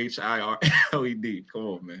WHIRLED. Come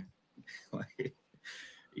on, man.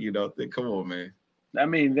 Come on, man. I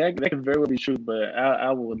mean, that could very well be true, but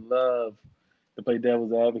I would love to play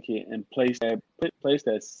devil's advocate and place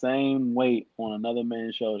that same weight on another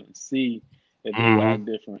man's shoulder and see if they act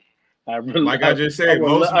different. I just said,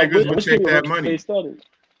 most niggas would take that money.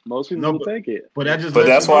 Most people would take it. But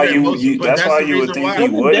that's why you would think he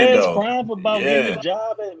wouldn't, though. Crying about getting a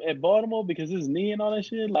job at Baltimore because his knee and all that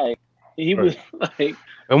shit. Like, he was like.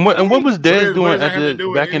 And what was Dez doing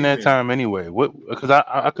back in that time anyway? Because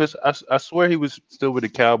I swear he was still with the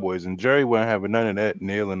Cowboys, and Jerry wasn't having none of that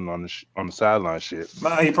kneeling on the sideline shit.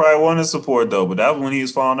 Nah, he probably wanted support though, but that was when he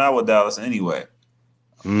was falling out with Dallas anyway.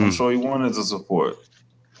 I'm sure he wanted the support.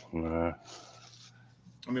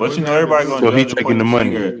 But everybody going. So he taking the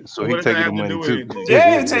money. So he taking the money too.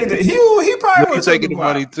 Yeah, he probably was taking the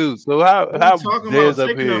money too. So how Dez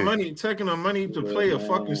up here taking the money to play a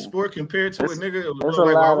fucking sport compared to a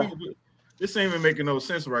nigga? This ain't even making no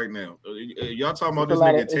sense right now. Y'all talking about this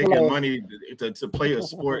nigga taking money to play a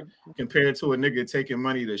sport compared to a nigga taking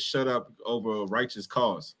money to shut up over a righteous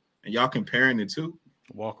cause, and y'all comparing the two?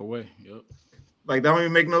 Walk away. Yep. Like, that don't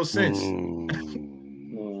even make no sense.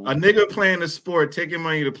 A nigga playing a sport, taking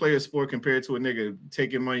money to play a sport compared to a nigga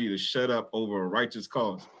taking money to shut up over a righteous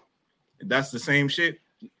cause. That's the same shit?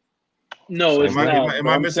 No, it's not. Am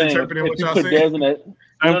I misinterpreting what y'all saying? No,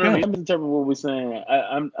 I'm misinterpreting what we're saying.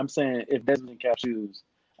 I'm saying if Desmond in Cap shoes,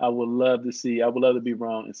 I would love to be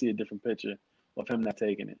wrong and see a different picture of him not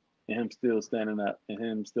taking it and him still standing up and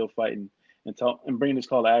him still fighting and talk and bringing this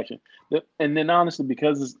call to action. And then honestly,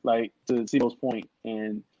 because it's like to Simo's point,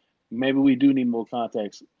 and maybe we do need more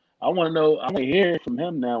context. I want to know. I want to hear from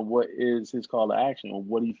him now. What is his call to action, or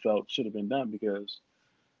what he felt should have been done? Because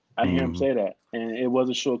I didn't hear him say that, and it was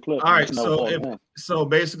a short clip. All right, so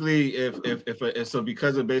basically, so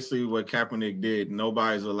because of basically what Kaepernick did,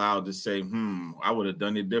 nobody's allowed to say, I would have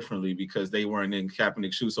done it differently because they weren't in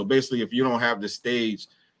Kaepernick's shoes. So basically, if you don't have the stage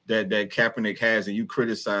that Kaepernick has and you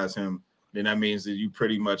criticize him, then that means that you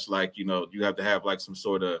pretty much like, you have to have like some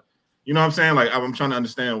sort of, you know what I'm saying? Like I'm trying to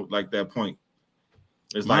understand like that point.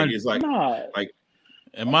 And mind you,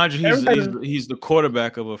 he's the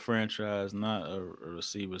quarterback of a franchise, not a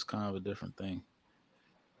receiver. It's kind of a different thing.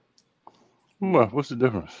 What's the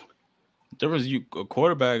difference? A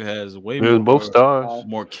quarterback has way more. Both stars,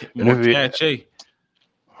 more cachet.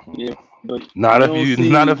 Yeah, but not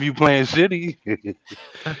if you playing shitty.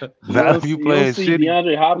 Not if you playing shitty.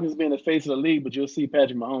 DeAndre Hopkins being the face of the league, but you'll see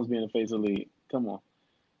Patrick Mahomes being the face of the league. Come on,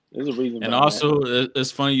 there's a reason. And also,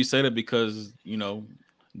 it's funny you say that because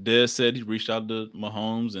Dez said he reached out to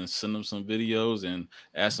Mahomes and sent him some videos and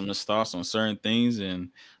asked him his thoughts on certain things, and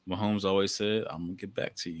Mahomes always said, "I'm gonna get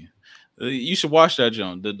back to you." You should watch that,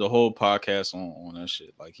 John. The whole podcast on that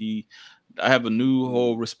shit. Like I have a new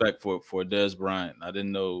whole respect for Dez Bryant. I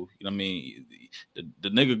didn't know. I mean, the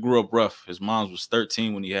nigga grew up rough. His mom was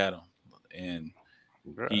 13 when he had him, and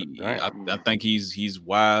I think he's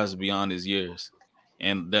wise beyond his years.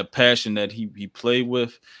 And that passion that he played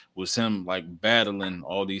with was him like battling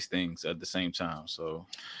all these things at the same time. So,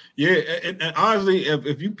 yeah, and honestly,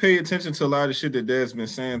 if you pay attention to a lot of shit that Dad's been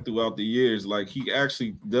saying throughout the years, like he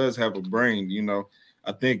actually does have a brain.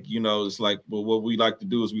 I think it's like, well, what we like to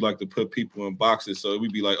do is we like to put people in boxes. So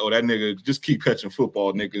we'd be like, oh, that nigga, just keep catching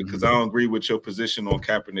football, nigga, because I don't agree with your position on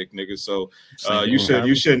Kaepernick, nigga. So you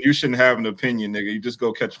shouldn't have an opinion, nigga. You just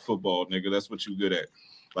go catch a football, nigga. That's what you good at.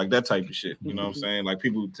 Like that type of shit. You know what I'm saying? Like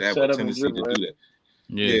people have a tendency to do that.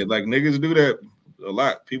 Yeah, like niggas do that a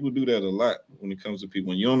lot. People do that a lot when it comes to people.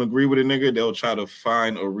 When you don't agree with a nigga, they'll try to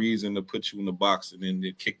find a reason to put you in the box and then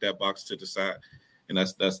they kick that box to the side. And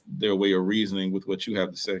that's their way of reasoning with what you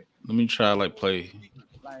have to say. Let me try play.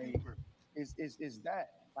 Like, is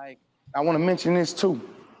that like I want to mention this too.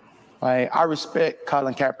 Like I respect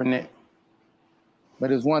Colin Kaepernick, but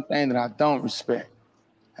there's one thing that I don't respect.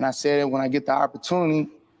 And I said it when I get the opportunity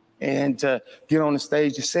and to get on the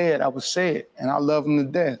stage to say it, I would say it. And I love him to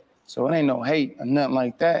death. So it ain't no hate or nothing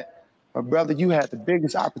like that. But brother, you had the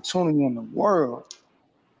biggest opportunity in the world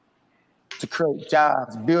to create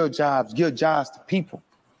jobs, build jobs, give jobs to people.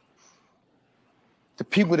 The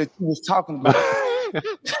people that you was talking about.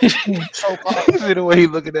 You see the way he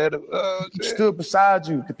looking at him. Stood beside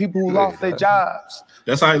you. The people who lost their jobs.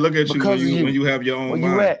 That's how they look at you when you have your own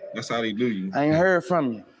mind. At? That's how they do you. I ain't heard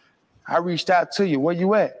from you. I reached out to you. Where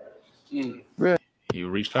you at? Really? You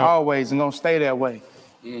reached out? Always and gonna stay that way.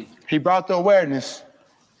 He brought the awareness,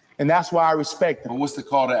 and that's why I respect him. But what's the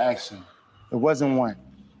call to action? It wasn't one.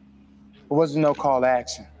 It wasn't no call to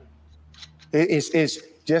action. It's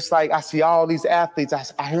just like I see all these athletes.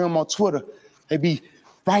 I hear them on Twitter. They be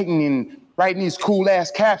writing these cool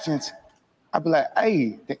ass captions. I be like,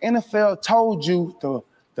 hey, the NFL told you to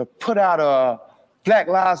put out a Black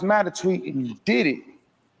Lives Matter tweet, and you did it.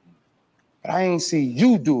 But I ain't see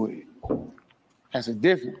you do it. That's a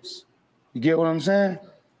difference. You get what I'm saying?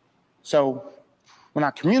 So when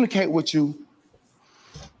I communicate with you,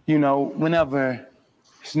 whenever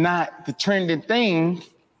it's not the trending thing,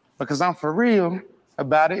 because I'm for real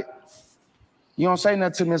about it, you don't say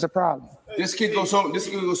nothing to me as a problem. This can go so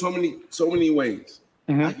many ways.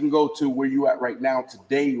 Mm-hmm. I can go to where you at right now,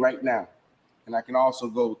 today, right now. And I can also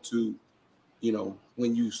go to,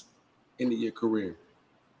 when you ended your career.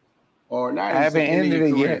 Or not. I haven't ended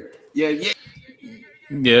it yet.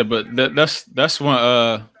 Yeah, but that's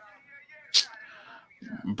when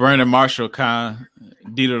Brandon Marshall kind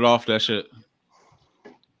of deeded off that shit.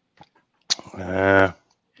 Yeah,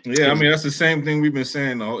 I mean that's the same thing we've been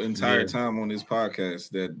saying the whole entire time on this podcast,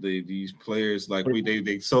 that these players like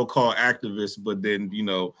they so-called activists, but then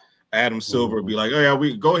Adam Silver be like, oh yeah,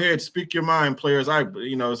 we go ahead, speak your mind, players.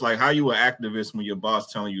 It's like, how you an activist when your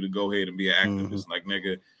boss telling you to go ahead and be an activist? Like,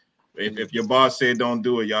 nigga, if your boss said don't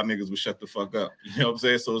do it, y'all niggas would shut the fuck up. You know what I'm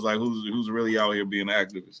saying? So it's like, who's really out here being an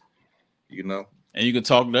activist? And you can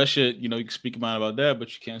talk that shit, you can speak your mind about that,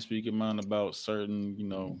 but you can't speak your mind about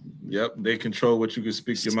certain, Yep, they control what you can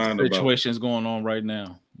speak your mind about. Situations going on right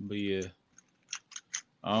now. But yeah.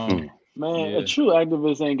 A true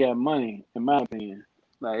activist ain't got money, in my opinion.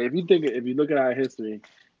 Like if you look at our history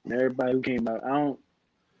and everybody who came out,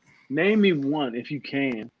 name me one if you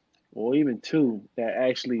can, or even two that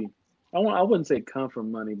actually I wouldn't say come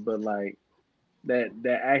from money, but like that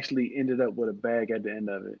actually ended up with a bag at the end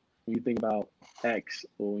of it. when you think about X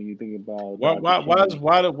or when you think about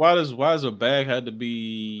why does a bag had to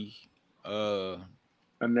be a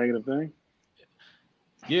negative thing?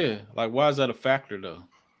 Yeah, like why is that a factor though?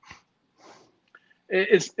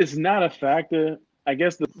 It's not a factor. I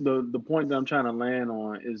guess the point that I'm trying to land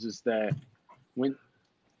on is just that when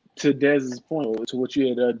to Dez's point, to what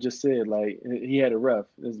you had just said, like he had it rough.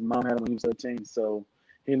 His mom had him when he was 13, so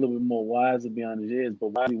he's a little bit more wiser beyond his years. But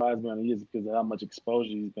why is he wise beyond his years? Because of how much exposure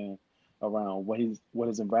he's been around, what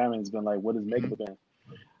his environment has been like, what his makeup been.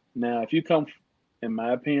 Now, if you come, in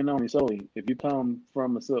my opinion, only solely, if you come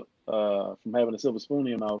from from having a silver spoon in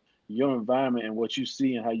your mouth, your environment and what you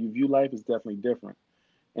see and how you view life is definitely different.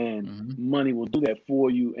 And money will do that for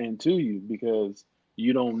you and to you because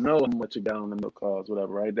you don't know how much a gallon of milk costs,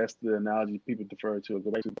 whatever, right? That's the analogy people defer to,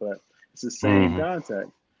 but it's the same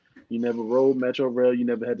context. You never rode Metro Rail. You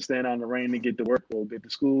never had to stand out in the rain to get to work or get to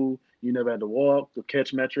school. You never had to walk or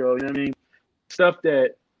catch Metro. You know what I mean? Stuff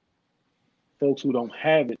that folks who don't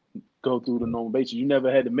have it go through the normal basis. You never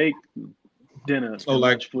had to make dinner. Oh,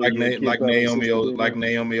 like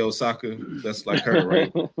Naomi Osaka. That's like her,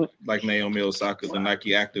 right? Like Naomi Osaka, the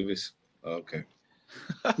Nike activist. Okay.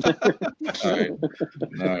 All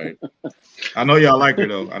right. I know y'all like her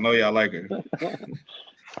though.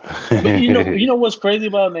 But you know what's crazy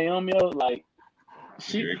about Naomi? Like,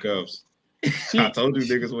 here it comes. I told you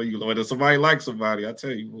niggas when somebody likes somebody, I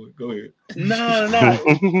tell you, boy, go ahead. No.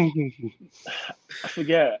 I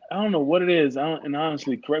forget. I don't know what it is. And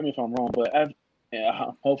honestly, correct me if I'm wrong, but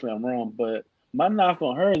hopefully I'm wrong. But my knock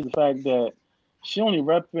on her is the fact that she only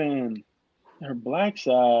repping her black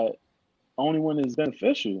side only when it's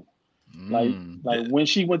beneficial. Like when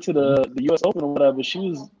she went to the U.S. Open or whatever, she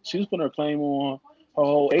was putting her claim on her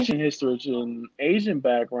whole Asian history and Asian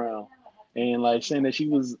background, and like saying that she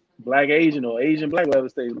was Black Asian or Asian Black, whatever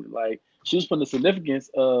state. Like she was putting the significance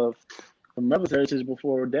of her mother's heritage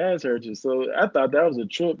before her dad's heritage. So I thought that was a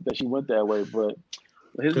trip that she went that way, but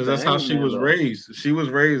because that's how she was raised. She was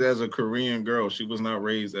raised as a Korean girl. She was not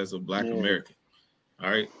raised as a Black American. All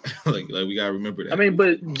right, like we gotta remember that. I mean,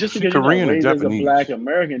 but just because you're not raised as a Black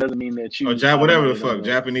American doesn't mean that you whatever the fuck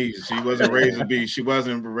Japanese. She wasn't raised to be. She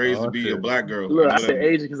wasn't raised to be a Black girl. Look, I said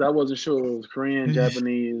Asian because I wasn't sure it was Korean,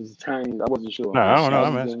 Japanese, Chinese. I wasn't sure. No, I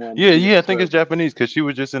don't know. Yeah, I think it's Japanese because she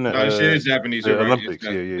was just in the. She is Japanese. The you're right. Olympics.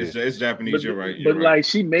 It's Japanese. But, you're right. But like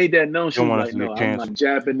she made that known. She was like, no, I'm like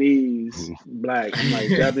Japanese Black. I'm like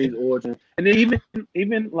Japanese origin, and then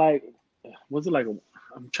even like, was it like a?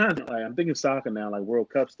 I'm trying to I'm thinking soccer now, like World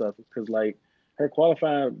Cup stuff, because like her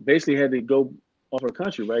qualifying basically had to go off her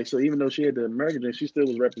country, right? So even though she had the American dream, she still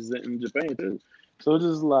was representing Japan too. So it's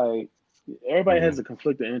just like everybody has a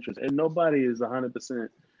conflict of interest, and nobody is 100%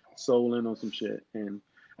 sold in on some shit. And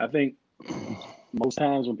I think most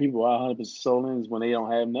times when people are 100% sold in is when they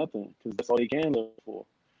don't have nothing, because that's all they can live for.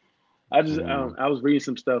 I was reading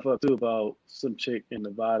some stuff up too about some chick in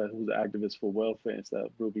Nevada who's an activist for welfare and stuff,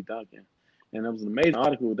 Ruby Duncan. And it was an amazing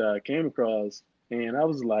article that I came across. And I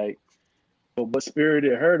was like, but what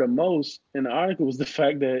spirited her the most in the article was the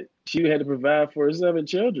fact that she had to provide for her 7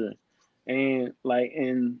 children. And like,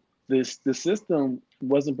 the system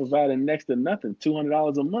wasn't providing next to nothing,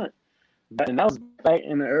 $200 a month. And that was back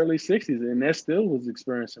in the early 60s. And that still was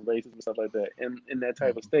experiencing racism and stuff like that in that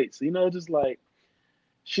type of state. So, just like,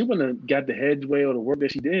 she wouldn't have got the headway or the work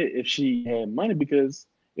that she did if she had money, because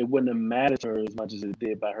it wouldn't have mattered to her as much as it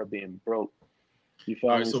did by her being broke. You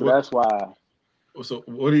feel me? So that's why. So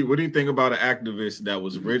what do you think about an activist that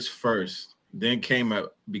was rich first, then became an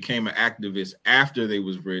activist after they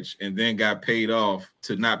was rich, and then got paid off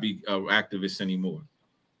to not be an activist anymore?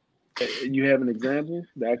 You have an example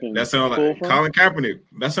that sounds like Colin Kaepernick.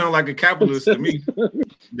 That sounds like a capitalist to me.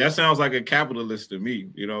 That sounds like a capitalist to me.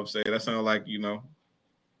 You know what I'm saying? That sounds like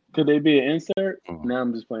Could they be an insert? Now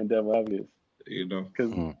I'm just playing devil advocate.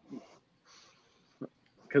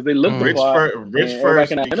 Because they look rich first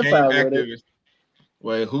became activist.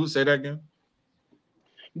 Wait, who said that again?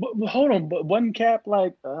 But hold on, but wasn't Cap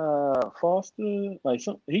like foster? Like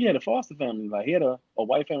he had a foster family, like he had a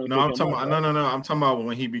white family. No, I'm talking about I'm talking about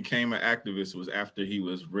when he became an activist. It was after he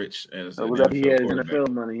was rich as was after he had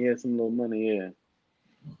NFL money. He had some little money, yeah.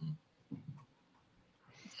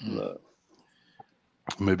 Look.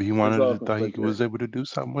 Maybe he thought he was able to do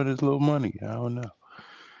something with his little money. I don't know.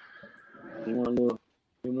 He wanted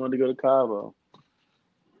to go to Cabo.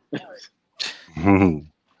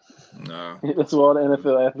 Nah. That's where all the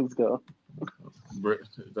NFL athletes go.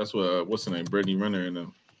 That's what's her name? Brittany Renner and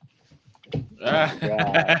them.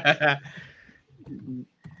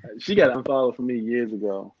 She got unfollowed from me years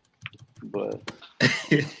ago, but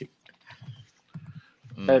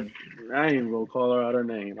I ain't even gonna call her out her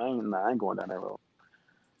name. I ain't going down that road.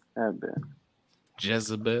 I've been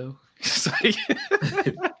Jezebel.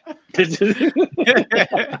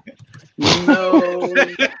 No.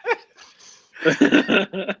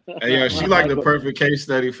 Hey, yo, she like the perfect case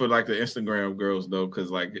study for like the Instagram girls though,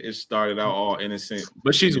 because like it started out all innocent,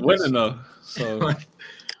 but she's winning though. So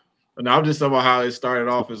no, I'm just talking about how it started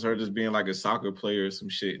off as her just being like a soccer player or some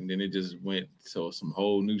shit, and then it just went to some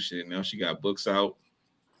whole new shit. Now she got books out,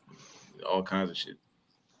 all kinds of shit.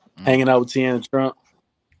 Hanging out with Tiana Trump.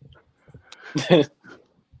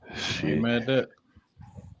 Ain't mad at that.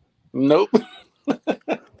 Nope.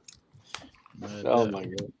 Oh my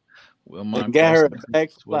god. Well, my get her back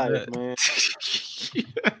life, man.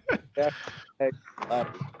 Yeah. All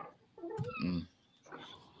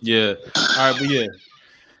right, but yeah,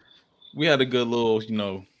 we had a good little,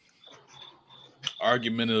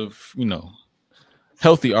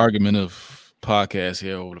 healthy argument of podcast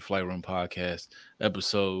here over the Flight Room Podcast,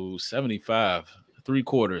 episode 75,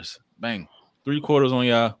 3/4, bang, 3/4 on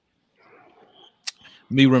y'all.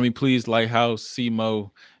 Me, Remy, please, Lighthouse,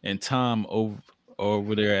 Simo, and Tom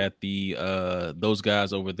over there at the Those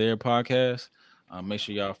Guys Over There podcast. Make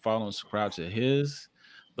sure y'all follow and subscribe to his.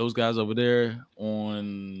 Those guys over there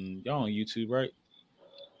on YouTube, right?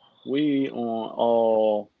 We on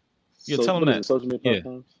all tell them that social media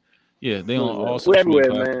platforms. Yeah, they on all we're social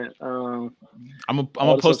everywhere, media man. I'm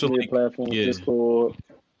gonna post a link. Platforms, Discord.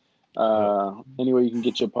 Anywhere you can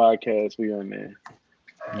get your podcast, we on there.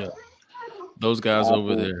 Yeah. Those guys Apple,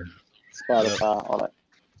 over there. Spotify, all that.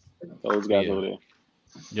 Those guys over there.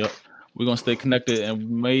 Yep. We're gonna stay connected and we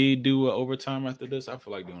may do an overtime after this. I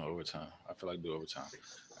feel like doing overtime. I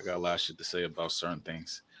got a lot of shit to say about certain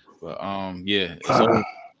things. But yeah. So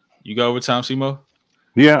you got overtime, Simo?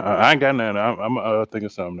 Yeah, I ain't got nothing. I'm thinking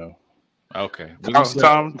something though. Okay.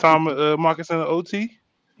 Tom Marcus in the OT?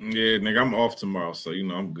 Yeah, nigga, I'm off tomorrow, so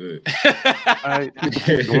I'm good. All right.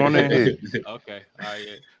 Go on in here. Okay. All right,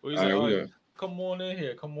 yeah. Come on in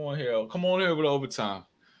here. Come on here with overtime.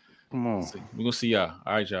 Come on. We're gonna see y'all.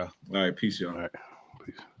 All right, y'all. All right, peace, y'all. All right.